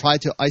devil will try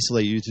to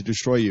isolate you, to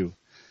destroy you.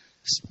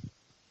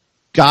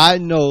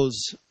 God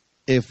knows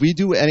if we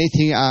do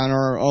anything on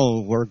our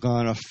own, we're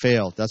going to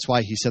fail. That's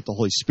why he sent the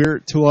Holy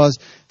Spirit to us.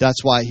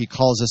 That's why he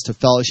calls us to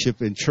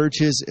fellowship in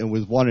churches and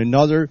with one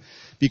another.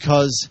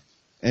 Because,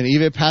 and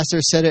even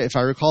Pastor said it, if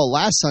I recall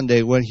last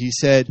Sunday, when he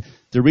said,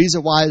 the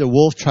reason why the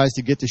wolf tries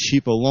to get the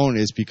sheep alone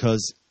is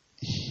because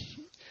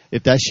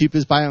if that sheep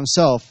is by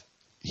himself,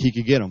 he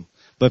could get him.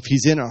 But if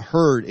he's in a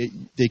herd,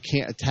 they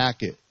can't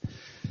attack it.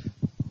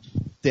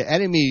 The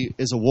enemy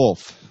is a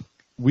wolf.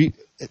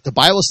 The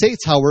Bible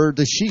states how we're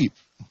the sheep.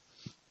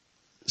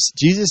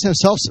 Jesus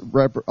himself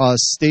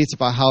states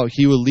about how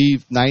he would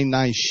leave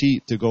 99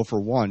 sheep to go for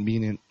one,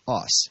 meaning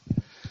us.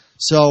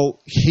 So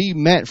he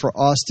meant for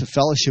us to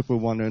fellowship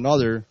with one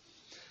another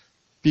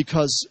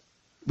because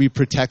we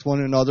protect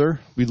one another.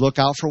 We look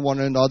out for one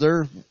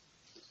another.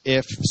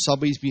 If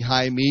somebody's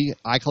behind me,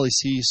 I can only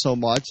see so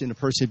much, and the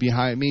person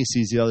behind me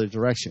sees the other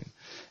direction,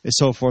 and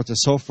so forth and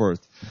so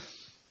forth.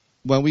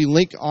 When we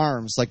link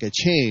arms like a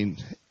chain,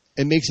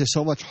 it makes it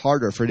so much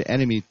harder for the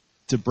enemy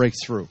to break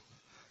through.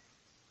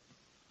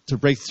 To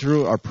break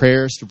through our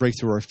prayers, to break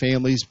through our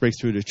families, break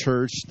through the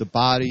church, the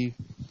body.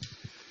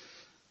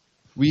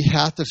 We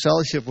have to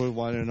fellowship with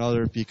one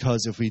another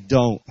because if we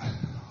don't,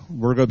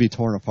 we're going to be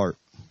torn apart.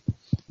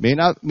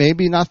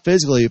 Maybe not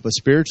physically, but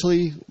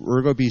spiritually,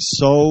 we're going to be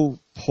so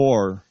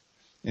poor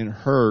and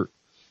hurt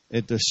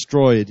and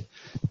destroyed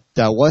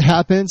that what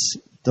happens,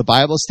 the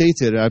Bible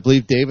states it, and I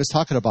believe Dave is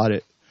talking about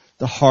it,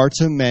 the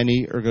hearts of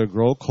many are going to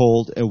grow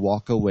cold and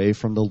walk away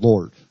from the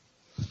Lord.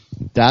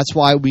 That's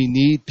why we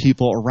need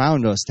people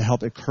around us to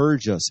help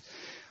encourage us.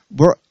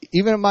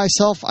 Even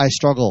myself, I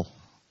struggle.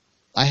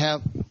 I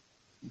have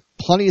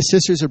plenty of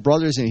sisters and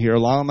brothers in here,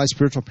 along with my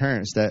spiritual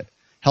parents, that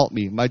help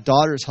me. My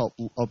daughters help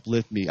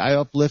uplift me. I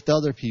uplift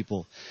other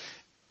people.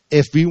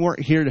 If we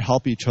weren't here to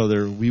help each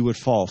other, we would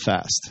fall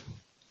fast.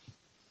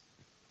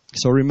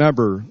 So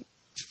remember,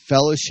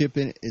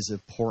 fellowshipping is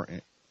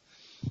important.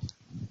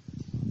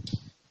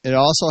 It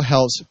also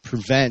helps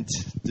prevent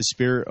the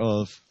spirit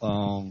of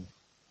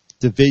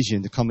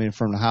division to come in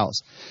from the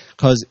house.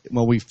 Because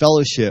when we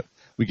fellowship,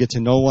 we get to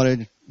know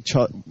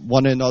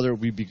one another.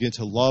 We begin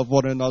to love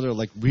one another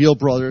like real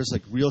brothers,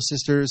 like real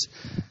sisters.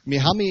 I mean,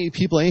 how many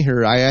people in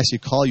here I actually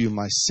call you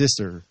my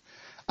sister?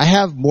 I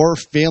have more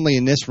family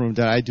in this room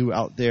than I do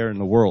out there in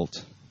the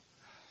world.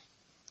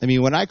 I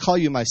mean, when I call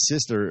you my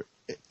sister,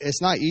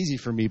 it's not easy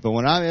for me. But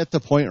when I'm at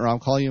the point where I'm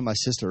calling you my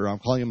sister or I'm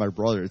calling you my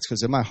brother, it's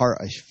because in my heart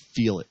I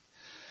feel it.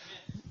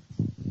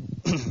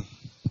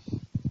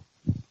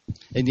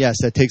 And yes,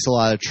 that takes a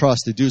lot of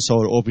trust to do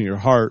so, to open your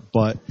heart,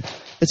 but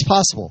it's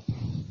possible.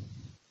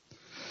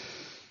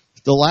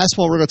 The last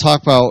one we're going to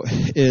talk about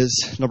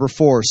is number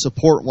 4,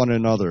 support one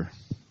another.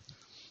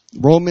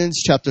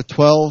 Romans chapter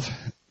 12,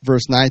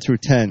 verse 9 through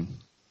 10.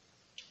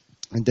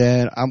 And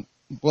then I'm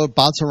going to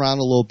bounce around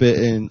a little bit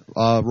in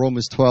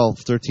Romans 12,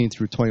 13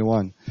 through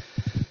 21.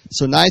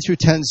 So 9 through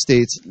 10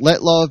 states,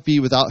 let love be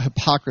without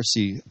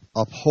hypocrisy.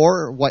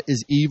 Abhor what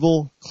is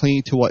evil,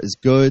 cling to what is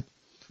good.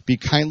 Be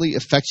kindly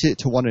affectionate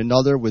to one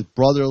another with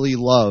brotherly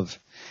love.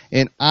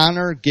 And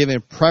honor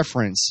giving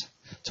preference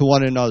to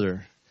one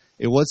another.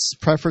 And what's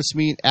preference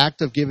mean?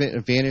 Act of giving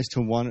advantage to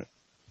one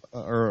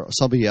or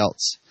somebody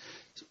else.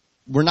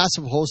 We're not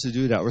supposed to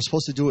do that. We're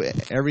supposed to do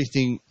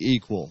everything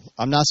equal.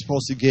 I'm not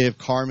supposed to give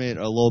Carmen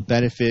a little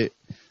benefit,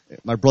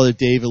 my brother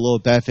Dave a little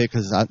benefit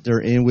because they're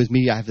in with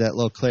me. I have that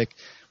little clique.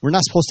 We're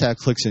not supposed to have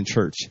cliques in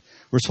church.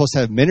 We're supposed to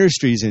have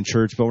ministries in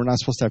church, but we're not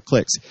supposed to have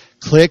cliques.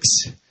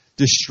 Cliques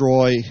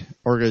destroy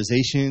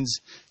organizations,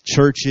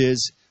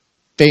 churches,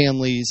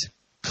 families.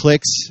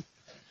 Cliques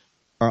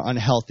are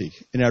unhealthy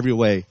in every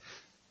way.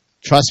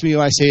 Trust me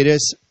when I say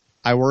this.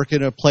 I work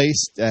in a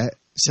place that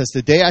since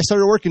the day I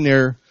started working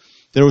there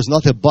was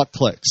nothing but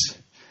cliques.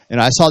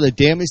 And I saw the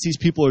damage these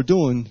people are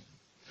doing.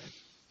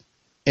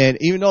 And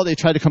even though they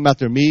tried to come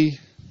after me,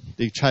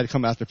 they tried to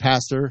come after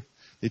Pastor,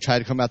 they tried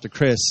to come after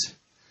Chris.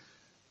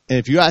 And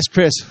if you ask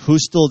Chris,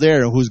 who's still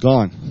there and who's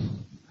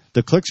gone?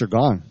 The cliques are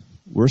gone.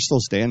 We're still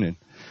standing.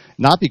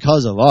 Not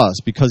because of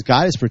us, because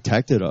God has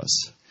protected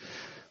us.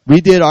 We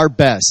did our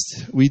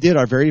best. We did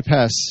our very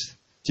best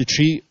to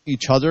treat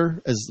each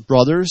other as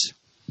brothers,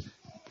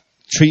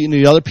 treating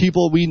the other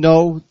people we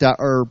know that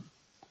are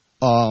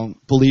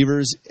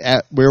believers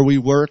at where we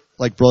work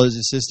like brothers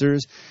and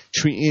sisters,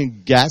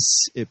 treating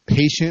guests with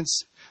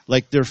patience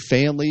like their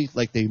family,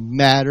 like they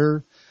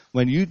matter.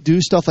 When you do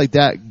stuff like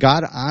that,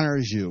 God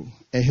honors you,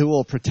 and He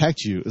will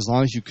protect you as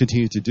long as you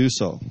continue to do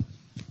so.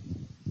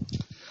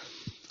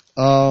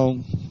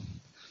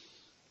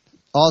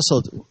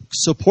 Also,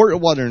 support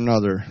one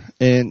another.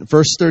 And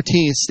verse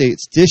 13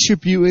 states,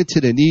 distribute it to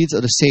the needs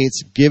of the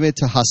saints, give it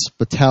to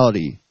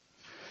hospitality.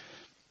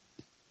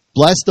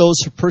 Bless those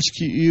who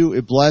persecute you,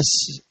 and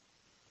bless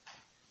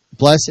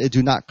and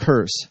do not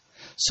curse.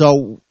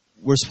 So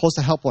we're supposed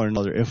to help one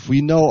another. If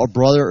we know a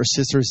brother or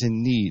sister is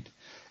in need,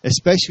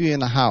 especially in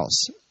the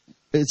house,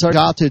 it's our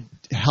job to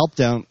help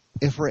them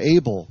if we're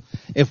able.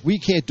 If we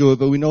can't do it,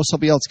 but we know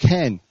somebody else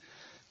can,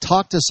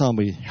 talk to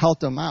somebody, help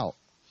them out.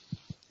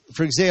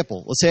 For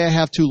example, let's say I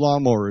have 2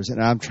 lawnmowers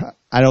and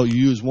I don't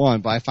use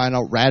one, but I find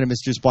out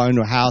Radimus just bought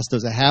into a house,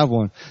 doesn't have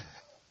one.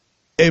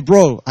 Hey,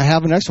 bro, I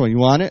have an extra one. You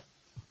want it?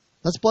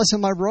 That's blessing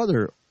my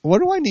brother. What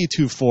do I need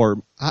 2 for?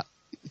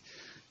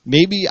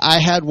 Maybe I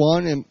had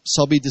one and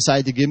somebody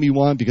decided to give me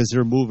one because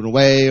they're moving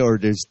away or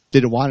they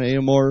didn't want it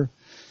anymore.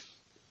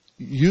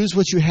 Use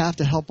what you have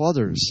to help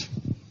others.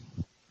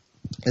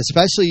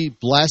 Especially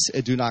bless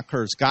and do not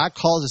curse. God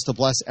calls us to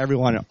bless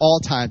everyone at all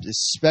times,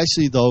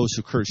 especially those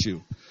who curse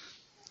you.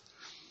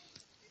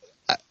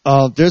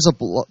 There's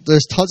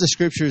tons of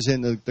scriptures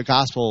in the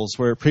Gospels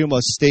where it pretty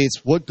much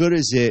states, what good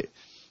is it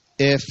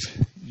if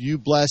you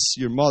bless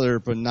your mother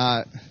but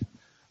not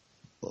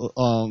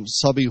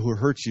somebody who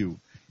hurts you?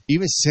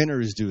 Even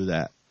sinners do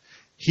that.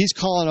 He's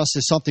calling us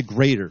to something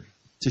greater,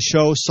 to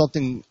show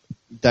something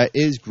that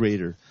is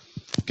greater.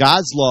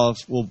 God's love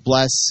will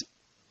bless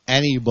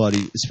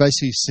anybody,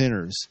 especially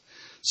sinners.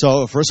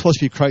 So if we're supposed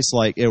to be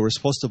Christ-like, and we're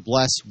supposed to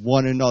bless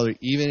one another,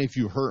 even if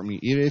you hurt me,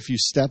 even if you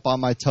step on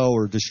my toe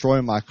or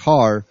destroy my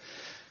car,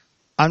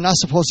 I'm not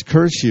supposed to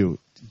curse you.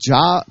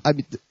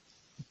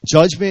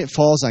 Judgment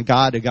falls on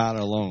God and God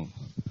alone,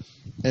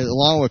 and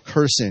along with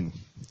cursing.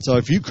 So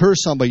if you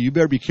curse somebody, you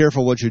better be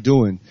careful what you're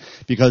doing,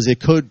 because it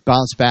could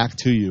bounce back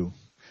to you.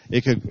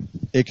 It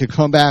could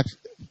come back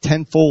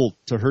tenfold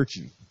to hurt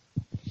you.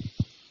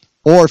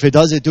 Or if it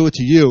doesn't do it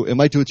to you, it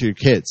might do it to your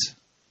kids.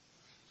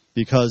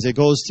 Because it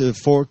goes to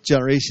 4th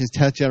generations,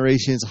 10th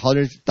generations,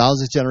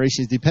 100,000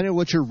 generations, depending on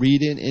what you're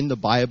reading in the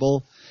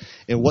Bible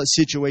and what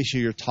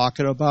situation you're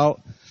talking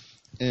about.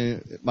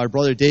 And my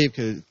brother Dave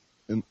could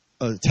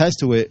attest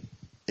to it.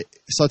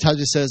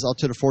 Sometimes it says up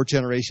to the 4th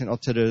generation,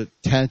 up to the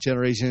 10th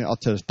generation, up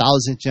to the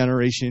 1,000th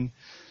generation.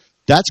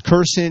 That's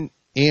cursing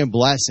and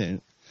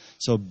blessing.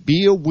 So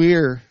be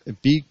aware and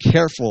be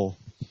careful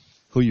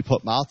who you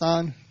put mouth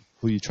on,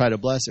 who you try to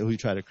bless, and who you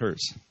try to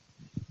curse.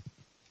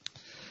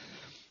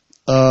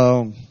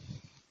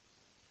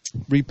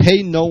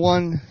 Repay no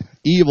one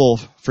evil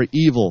for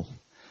evil.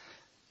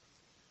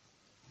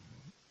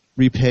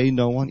 Repay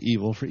no one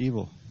evil for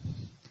evil.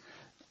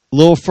 A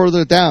little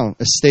further down,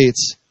 it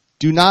states,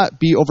 do not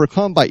be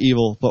overcome by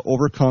evil, but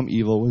overcome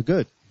evil with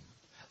good.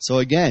 So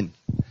again,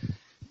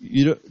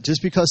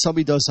 just because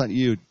somebody does something to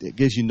you, it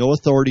gives you no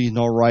authority,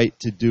 no right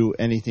to do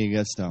anything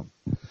against them.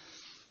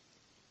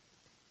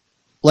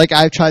 Like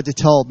I've tried to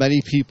tell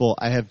many people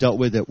I have dealt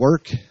with at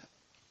work,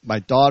 my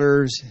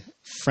daughters,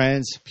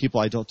 friends, people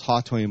I don't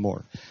talk to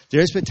anymore.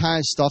 There's been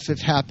times stuff have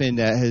happened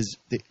that has...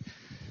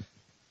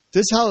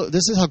 This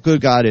is how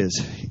good God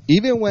is.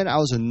 Even when I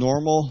was a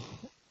normal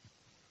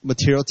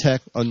material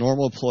tech, a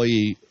normal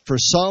employee, for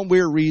some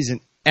weird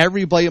reason,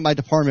 everybody in my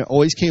department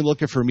always came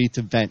looking for me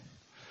to vent.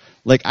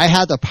 Like I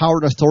had the power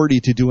and authority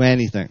to do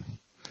anything.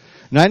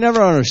 And I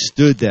never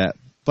understood that.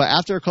 But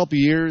after a couple of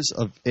years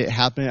of it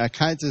happening, I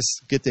kind of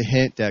just get the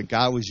hint that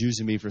God was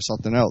using me for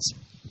something else.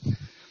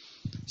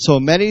 So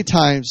many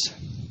times,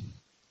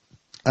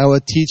 I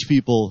would teach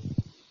people,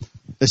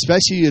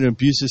 especially in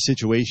abusive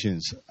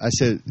situations. I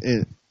said,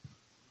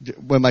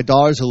 when my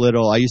daughters were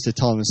little, I used to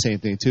tell them the same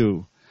thing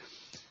too.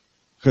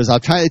 Because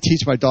I'm trying to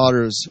teach my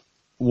daughters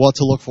what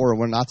to look for and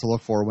what not to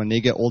look for when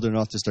they get old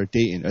enough to start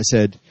dating. I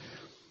said,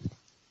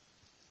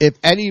 if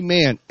any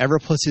man ever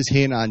puts his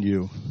hand on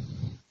you,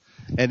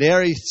 and they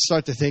already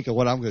start to think of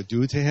what I'm going to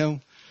do to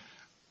him,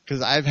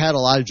 because I've had a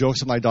lot of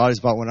jokes with my daughters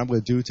about what I'm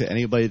going to do to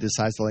anybody that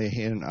decides to lay a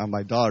hand on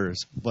my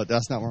daughters, but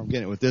that's not where I'm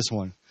getting with this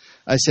one.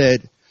 I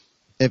said,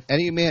 if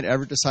any man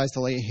ever decides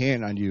to lay a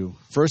hand on you,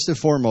 first and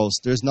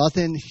foremost, there's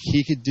nothing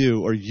he could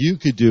do or you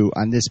could do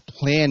on this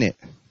planet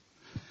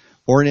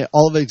or in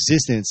all of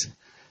existence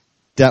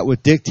that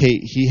would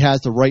dictate he has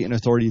the right and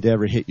authority to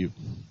ever hit you.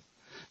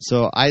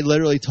 So I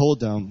literally told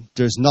them,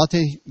 there's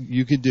nothing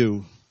you could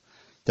do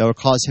that would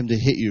cause him to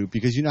hit you,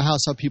 because you know how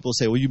some people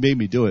say, well, you made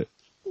me do it.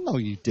 No,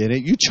 you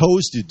didn't. You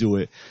chose to do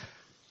it.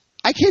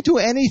 I can't do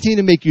anything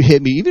to make you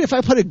hit me. Even if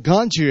I put a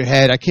gun to your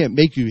head, I can't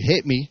make you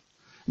hit me.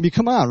 I mean,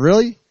 come on,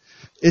 really?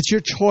 It's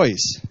your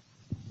choice.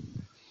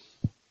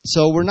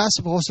 So we're not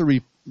supposed to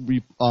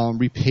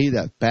repay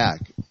that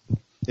back.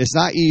 It's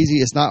not easy.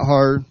 It's not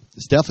hard.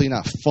 It's definitely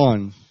not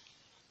fun.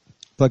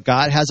 But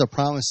God has a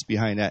promise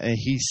behind that. And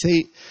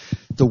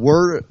the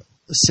word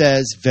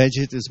says,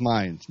 vengeance is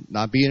mine.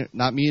 Not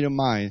me to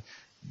mine.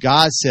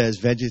 God says,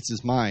 vengeance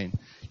is mine.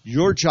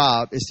 Your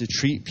job is to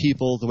treat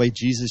people the way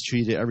Jesus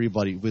treated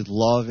everybody, with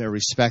love and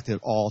respect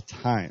at all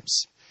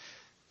times.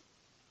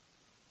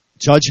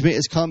 Judgment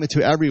is coming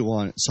to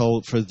everyone.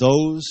 So for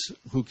those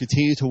who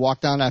continue to walk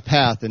down that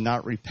path and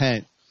not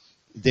repent,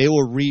 They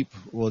will reap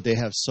what they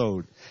have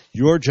sowed.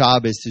 Your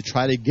job is to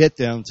try to get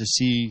them to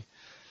see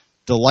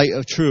the light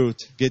of truth,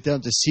 get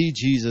them to see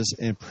Jesus,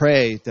 and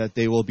pray that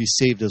they will be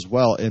saved as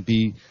well and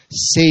be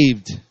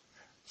saved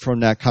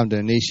from that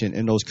condemnation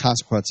and those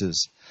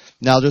consequences.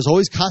 Now, there's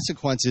always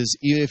consequences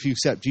even if you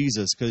accept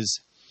Jesus, because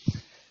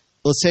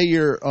let's say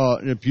you're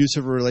in an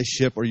abusive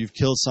relationship or you've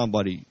killed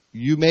somebody.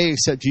 You may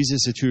accept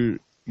Jesus into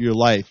your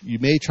life. You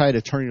may try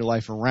to turn your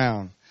life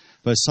around,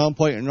 but at some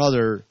point or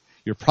another,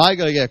 you're probably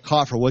going to get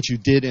caught for what you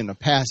did in the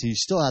past, and you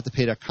still have to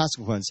pay that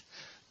consequence.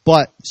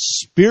 But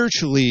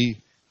spiritually,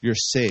 you're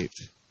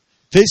saved.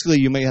 Physically,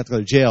 you may have to go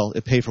to jail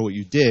and pay for what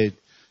you did,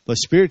 but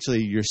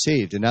spiritually, you're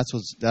saved, and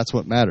that's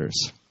what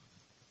matters.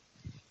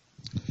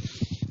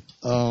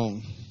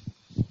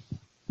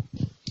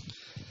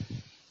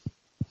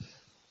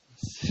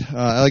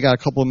 I got a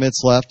couple of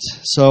minutes left.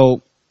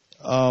 So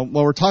when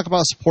we're talking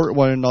about supporting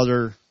one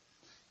another,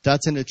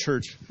 that's in the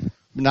church.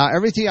 Now,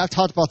 everything I've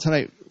talked about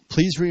tonight,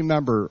 please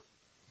remember,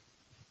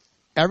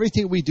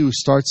 everything we do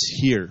starts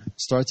here,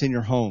 starts in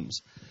your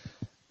homes.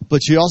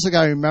 But you also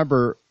got to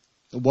remember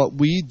what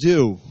we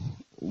do,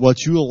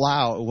 what you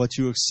allow, what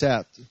you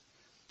accept,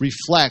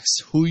 reflects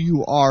who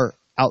you are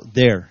out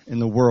there in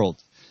the world.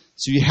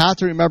 So you have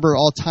to remember at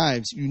all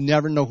times, you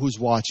never know who's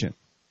watching.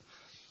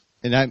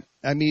 And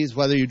that means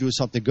whether you're doing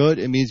something good,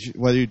 it means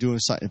whether you're doing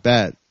something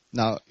bad.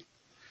 Now,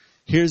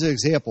 here's an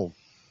example.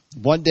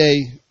 One day,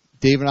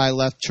 Dave and I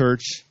left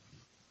church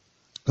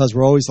because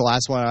we're always the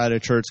last one out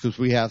of church because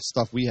we have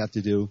stuff we have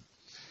to do.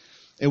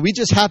 And we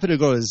just happened to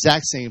go to the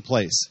exact same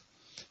place.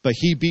 But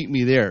he beat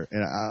me there.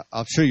 And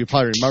I'm sure you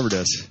probably remember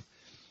this.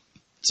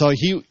 So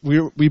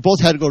we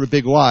both had to go to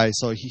Big Y.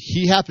 So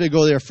he happened to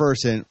go there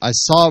first. And I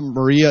saw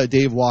Maria and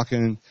Dave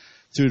walking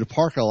through the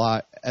parking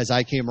lot as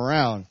I came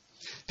around.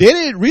 They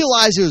didn't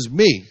realize it was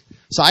me.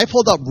 So I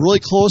pulled up really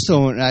close to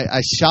them, and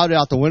I shouted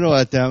out the window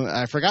at them. And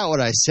I forgot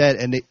what I said,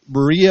 and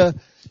Maria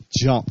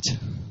jumped.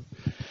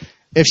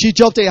 If she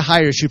jumped any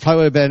higher, she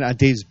probably would have been on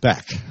Dave's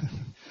back.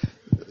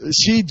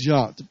 She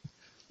jumped.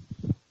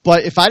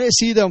 But if I didn't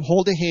see them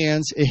holding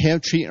hands and him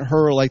treating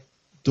her like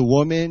the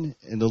woman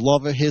and the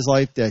love of his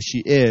life that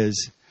she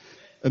is,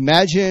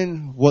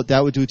 imagine what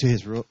that would do to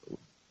his,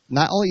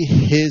 not only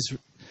his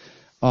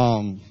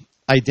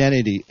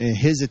identity and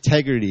his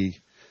integrity.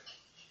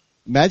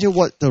 Imagine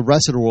what the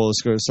rest of the world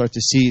is going to start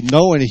to see,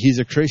 knowing that he's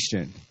a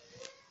Christian.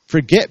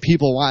 Forget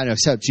people wanting to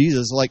accept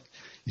Jesus. Like,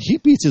 he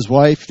beats his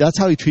wife. That's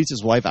how he treats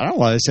his wife. I don't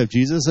want to accept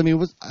Jesus. I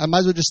mean, I might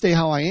as well just stay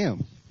how I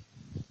am.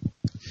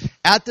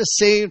 At the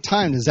same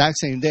time, the exact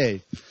same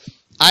day,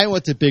 I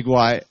went to Big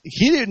Y.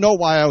 He didn't know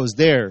why I was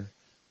there.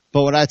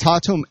 But when I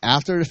talked to him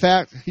after the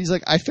fact, he's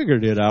like, I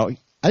figured it out.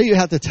 I didn't even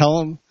have to tell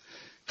him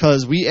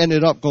because we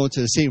ended up going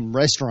to the same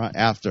restaurant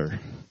after.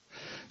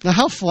 Now,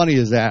 how funny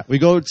is that? We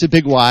go to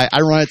Big Y.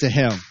 I run into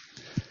him.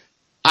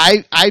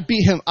 I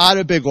beat him out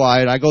of Big Y,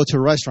 and I go to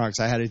a restaurant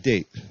because I had a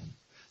date.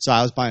 So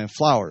I was buying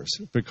flowers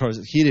because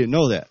he didn't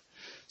know that.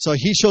 So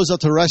he shows up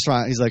to the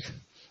restaurant. He's like,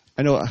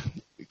 I know,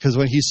 because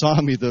when he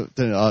saw me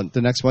the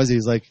next Wednesday,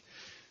 he's like,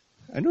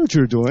 I know what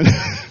you're doing.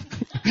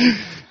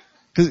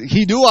 Because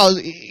he knew I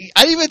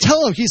didn't even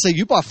tell him. He's like,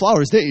 you bought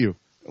flowers, didn't you?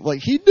 I'm like,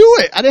 he knew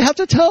it. I didn't have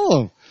to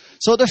tell him.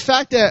 So the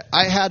fact that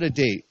I had a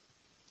date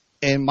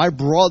and my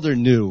brother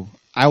knew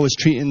I was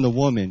treating the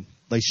woman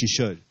like she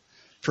should.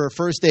 For her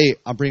first date,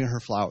 I'm bringing her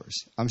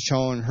flowers. I'm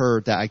showing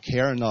her that I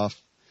care enough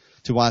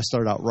to want to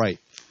start out right.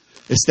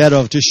 Instead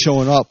of just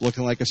showing up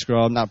looking like a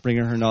scrub, not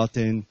bringing her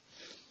nothing.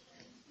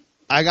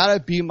 I got to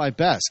be my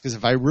best, because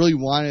if I really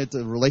wanted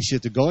the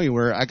relationship to go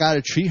anywhere, I got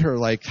to treat her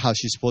like how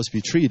she's supposed to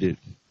be treated.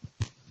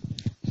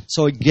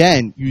 So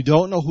again, you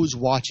don't know who's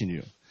watching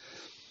you.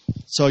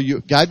 So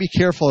you got to be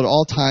careful at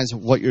all times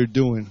of what you're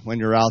doing when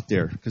you're out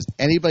there, because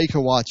anybody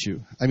can watch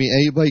you. I mean,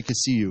 anybody can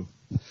see you.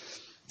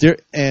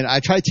 And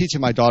I try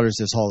teaching my daughters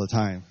this all the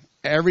time.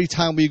 Every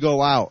time we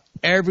go out,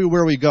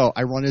 everywhere we go,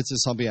 I run into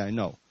somebody I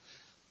know.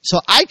 So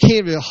I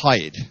can't even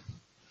hide,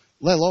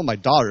 let alone my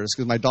daughters,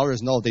 because my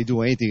daughters know if they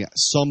do anything,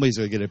 somebody's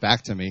going to get it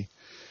back to me.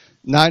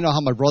 Now I know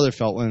how my brother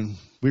felt when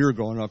we were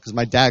growing up, because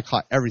my dad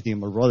caught everything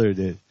my brother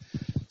did.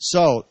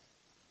 So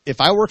if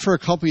I work for a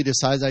company the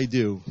size I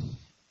do,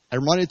 I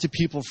run into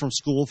people from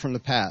school from the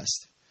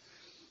past.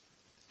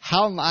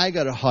 How am I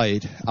going to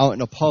hide out in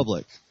the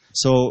public?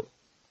 So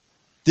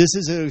this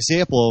is an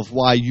example of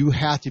why you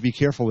have to be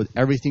careful with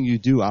everything you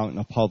do out in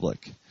the public,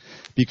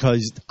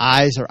 because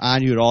eyes are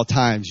on you at all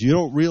times. You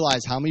don't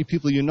realize how many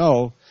people you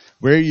know,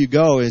 where you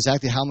go, is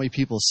exactly how many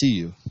people see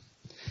you.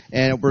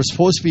 And we're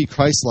supposed to be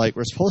Christ-like.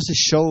 We're supposed to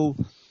show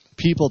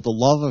people the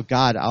love of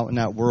God out in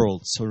that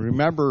world. So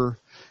remember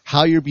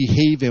how you're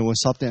behaving when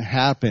something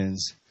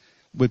happens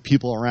with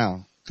people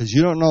around, because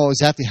you don't know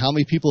exactly how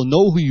many people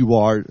know who you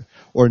are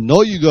or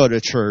know you go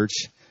to church,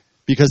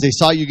 because they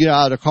saw you get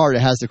out of the car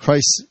that has the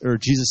Christ or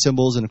Jesus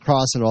symbols and the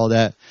cross and all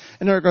that,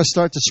 and they're going to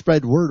start to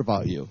spread word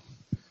about you.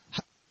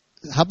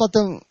 How about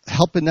them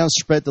helping them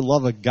spread the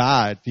love of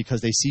God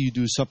because they see you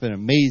do something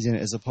amazing,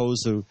 as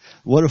opposed to,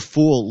 what a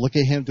fool, look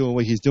at him doing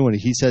what he's doing.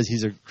 He says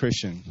he's a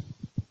Christian.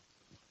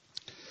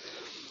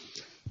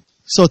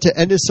 So to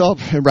end this up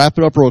and wrap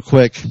it up real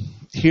quick,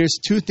 here's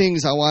two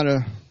things I want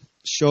to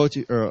show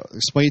to or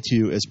explain to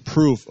you as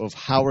proof of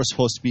how we're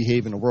supposed to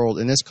behave in the world,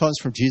 and this comes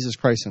from Jesus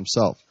Christ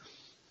himself.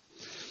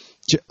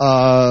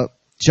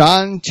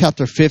 John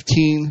chapter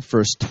 15,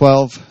 verse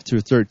 12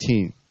 through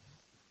 13.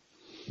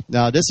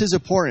 Now, this is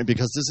important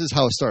because this is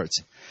how it starts.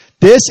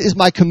 This is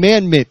my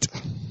commandment.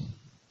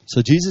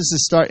 So Jesus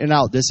is starting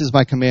out, this is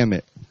my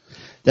commandment,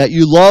 that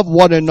you love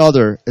one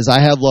another as I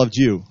have loved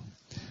you.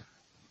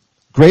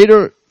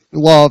 Greater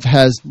love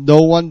has no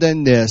one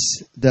than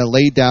this, that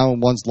lay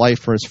down one's life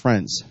for his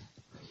friends.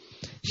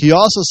 He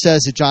also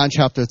says in John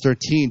chapter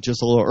 13,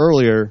 just a little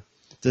earlier,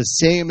 the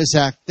same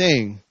exact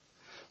thing.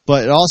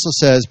 But it also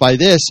says, by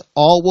this,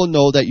 all will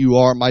know that you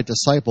are my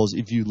disciples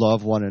if you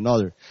love one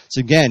another. So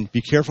again,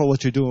 be careful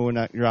what you're doing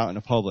when you're out in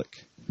the public.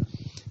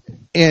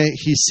 And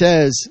he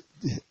says,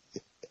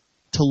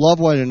 to love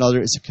one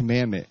another is a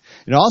commandment.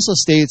 It also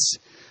states,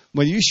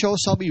 when you show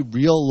somebody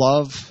real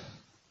love,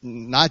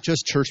 not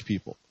just church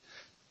people.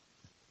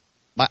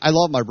 I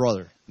love my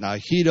brother. Now,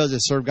 he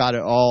doesn't serve God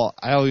at all.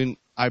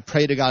 I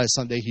pray to God that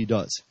someday he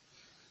does.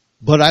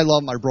 But I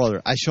love my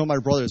brother. I show my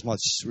brother as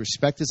much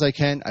respect as I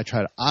can. I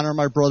try to honor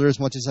my brother as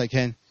much as I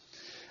can.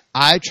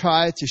 I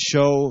try to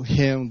show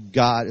him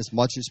God as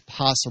much as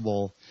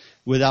possible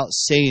without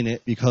saying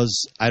it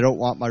because I don't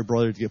want my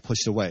brother to get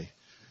pushed away.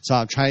 So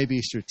I'm trying to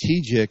be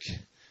strategic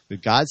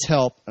with God's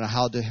help on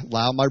how to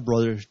allow my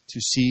brother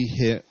to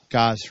see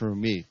God through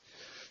me.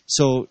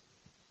 So,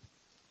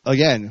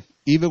 again,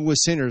 even with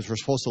sinners, we're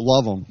supposed to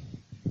love them.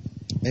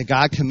 And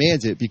God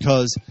commands it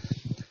because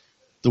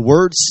the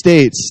word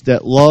states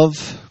that love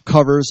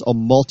covers a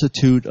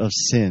multitude of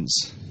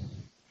sins.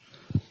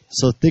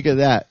 So think of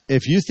that.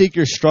 If you think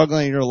you're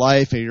struggling in your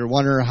life and you're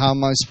wondering how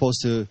am I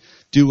supposed to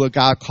do what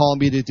God called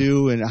me to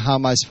do and how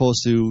am I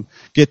supposed to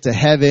get to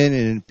heaven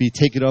and be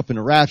taken up in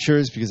the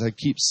raptures because I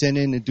keep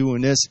sinning and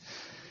doing this.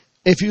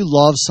 If you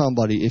love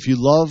somebody, if you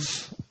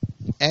love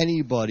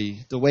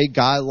anybody the way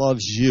God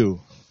loves you,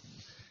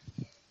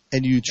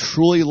 and you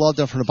truly love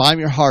them from the bottom of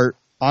your heart,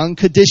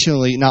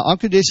 unconditionally. Now,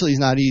 unconditionally is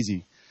not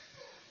easy.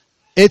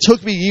 It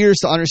took me years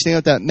to understand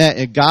what that meant,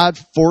 and God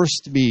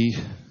forced me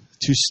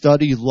to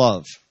study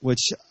love,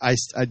 which I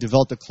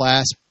developed a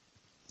class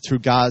through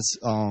God's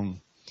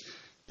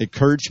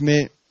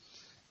encouragement,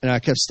 and I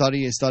kept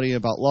studying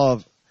about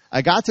love.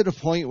 I got to the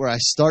point where I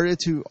started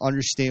to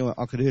understand what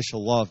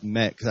unconditional love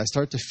meant, because I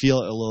started to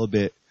feel it a little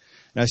bit,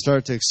 and I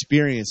started to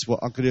experience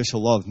what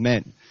unconditional love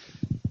meant.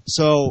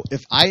 So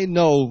if I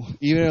know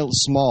even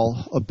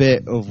a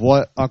bit of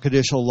what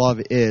unconditional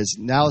love is,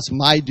 now it's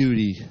my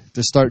duty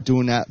to start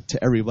doing that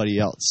to everybody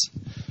else.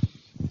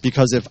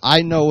 Because if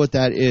I know what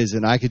that is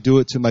and I could do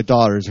it to my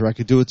daughters or I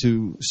could do it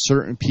to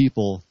certain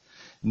people,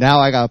 now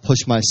I got to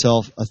push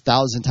myself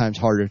 1,000 times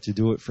harder to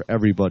do it for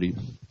everybody.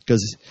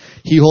 Because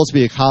he holds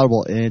me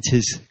accountable and it's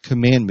his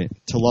commandment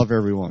to love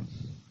everyone.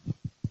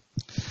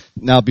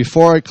 Now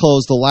before I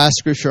close, the last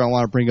scripture I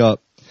want to bring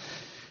up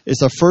is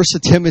the 1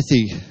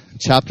 Timothy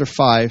chapter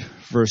 5,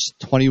 verse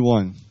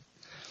 21.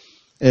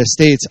 It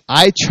states,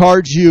 I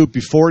charge you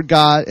before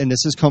God, and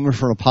this is coming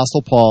from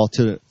Apostle Paul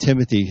to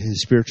Timothy,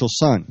 his spiritual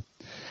son.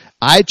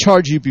 I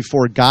charge you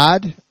before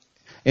God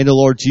and the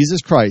Lord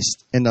Jesus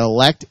Christ and the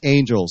elect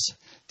angels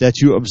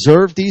that you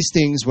observe these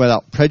things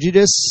without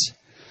prejudice,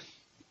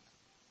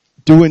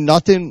 doing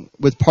nothing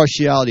with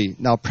partiality.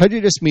 Now,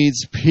 prejudice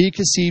means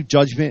preconceived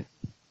judgment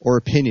or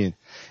opinion.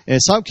 And in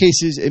some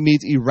cases, it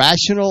means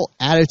irrational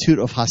attitude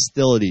of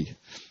hostility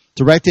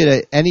directed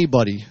at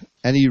anybody,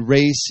 any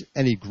race,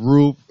 any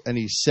group,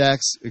 any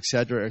sex,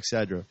 etc.,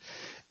 etc.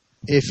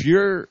 If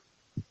you're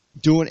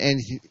doing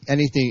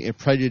anything in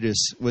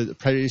prejudice, with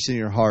prejudice in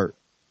your heart,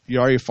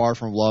 you're already far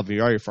from love,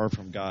 you're already far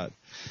from God.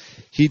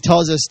 He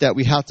tells us that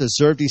we have to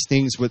observe these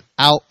things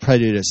without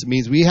prejudice. It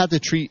means we have to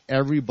treat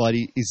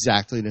everybody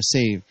exactly the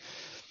same.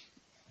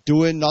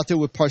 Doing nothing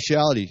with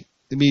partiality.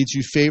 It means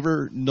you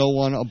favor no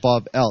one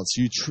above else.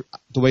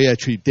 The way I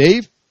treat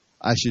Dave,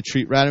 I should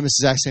treat Radimus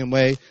the exact same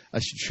way. I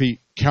should treat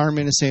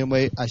Carmen the same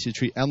way. I should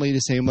treat Emily the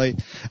same way.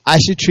 I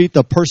should treat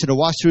the person who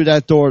walks through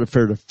that door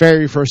for the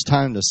very first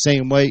time the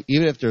same way.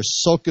 Even if they're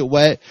soaking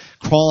wet,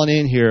 crawling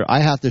in here, I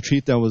have to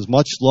treat them with as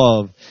much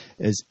love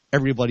as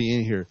everybody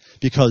in here.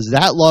 Because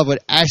that love would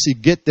actually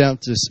get them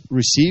to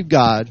receive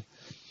God,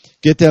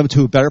 get them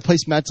to a better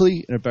place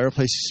mentally and a better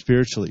place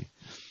spiritually.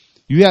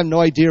 You have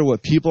no idea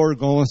what people are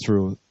going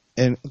through.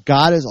 And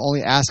God is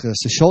only asking us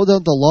to show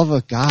them the love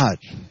of God.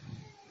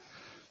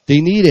 They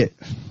need it.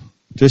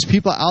 There's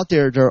people out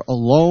there that are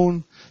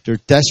alone, they're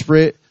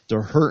desperate,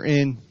 they're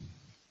hurting,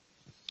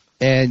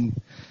 and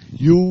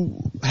you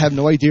have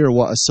no idea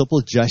what a simple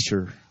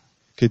gesture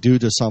could do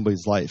to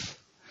somebody's life.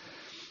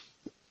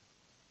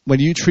 When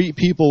you treat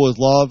people with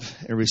love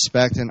and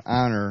respect and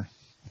honor,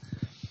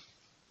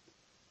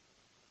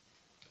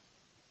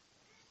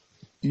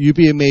 you'd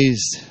be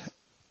amazed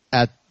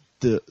at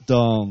the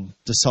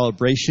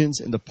celebrations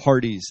and the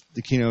parties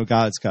the kingdom of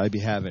God's got to be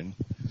having.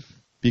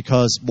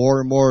 Because more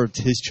and more of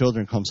his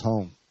children comes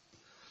home.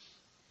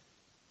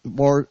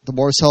 The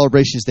more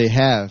celebrations they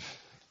have,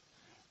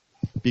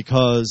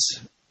 because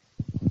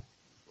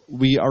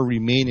we are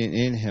remaining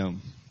in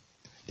him.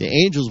 The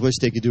angels wish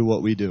they could do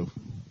what we do,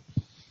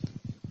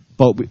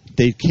 but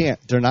they can't.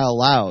 They're not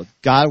allowed.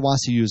 God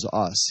wants to use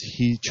us.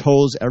 He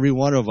chose every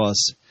one of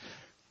us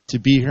to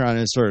be here on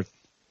this earth.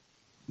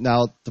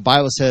 Now, the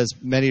Bible says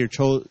many are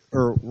chosen,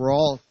 or we're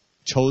all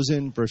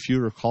chosen, but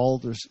few are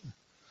called.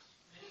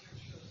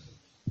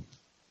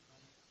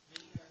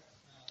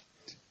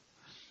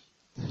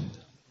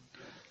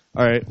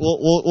 All right,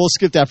 we'll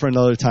skip that for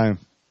another time.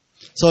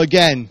 So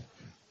again,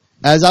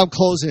 as I'm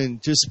closing,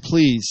 just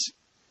please,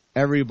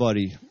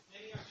 everybody.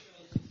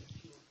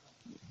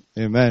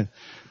 Amen.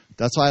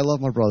 That's why I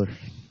love my brother.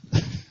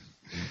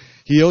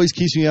 He always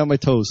keeps me on my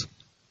toes.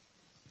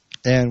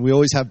 And we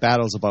always have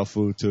battles about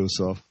food too.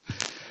 So,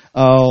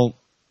 and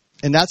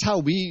that's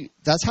how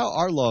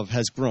our love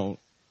has grown.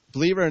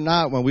 Believe it or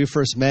not, when we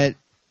first met,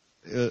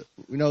 it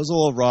was a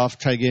little rough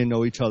trying to get to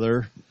know each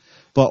other.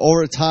 But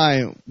over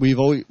time, we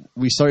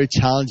started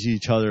challenging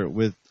each other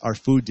with our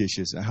food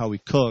dishes and how we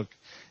cook.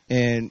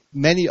 And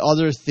many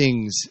other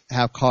things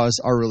have caused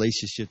our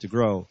relationship to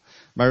grow.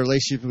 My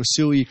relationship with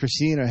Suey,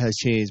 Christina has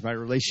changed. My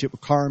relationship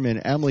with Carmen,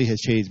 Emily has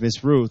changed.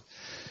 Miss Ruth.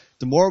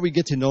 The more we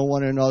get to know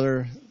one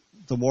another,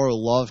 the more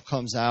love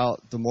comes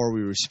out, the more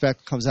we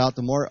respect comes out,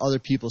 the more other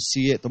people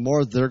see it, the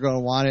more they're going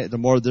to want it, the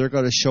more they're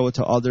going to show it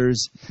to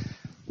others.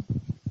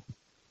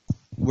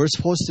 We're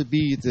supposed to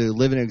be the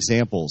living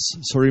examples.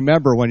 So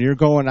remember, when you're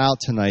going out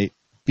tonight,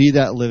 be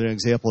that living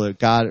example that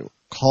God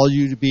called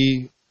you to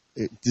be,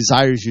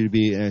 desires you to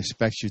be, and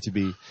expects you to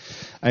be.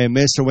 I am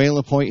Minister Wayne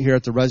LaPointe here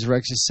at the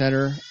Resurrection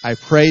Center. I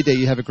pray that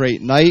you have a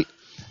great night.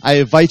 I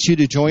invite you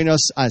to join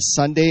us on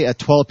Sunday at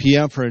 12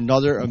 p.m. for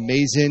another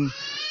amazing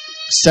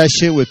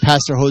session with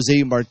Pastor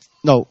Jose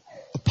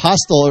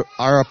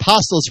our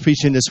apostles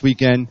preaching this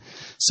weekend.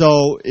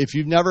 So if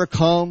you've never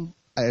come,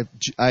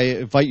 I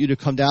invite you to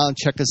come down and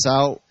check us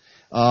out.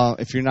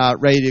 If you're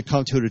not ready to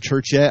come to the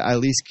church yet, I at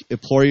least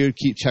implore you to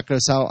keep checking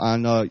us out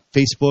on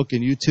Facebook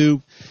and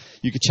YouTube.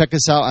 You can check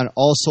us out on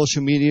all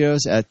social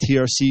medias at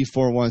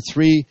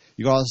TRC413.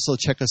 You can also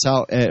check us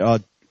out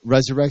at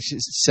Resurrection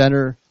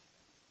Center,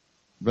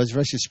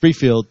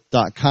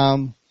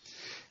 ResurrectionSpringfield.com.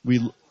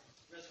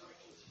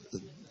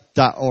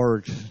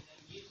 .org.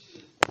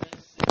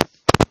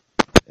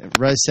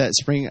 Reset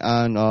Spring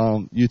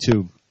on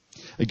YouTube.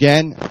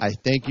 Again, I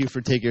thank you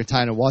for taking your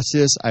time to watch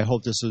this. I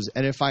hope this was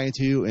edifying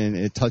to you and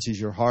it touches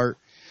your heart,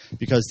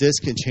 because this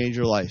can change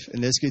your life.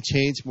 And this can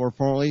change, more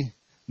importantly,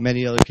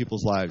 many other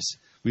people's lives.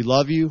 We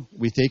love you,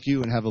 we thank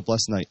you, and have a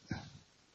blessed night.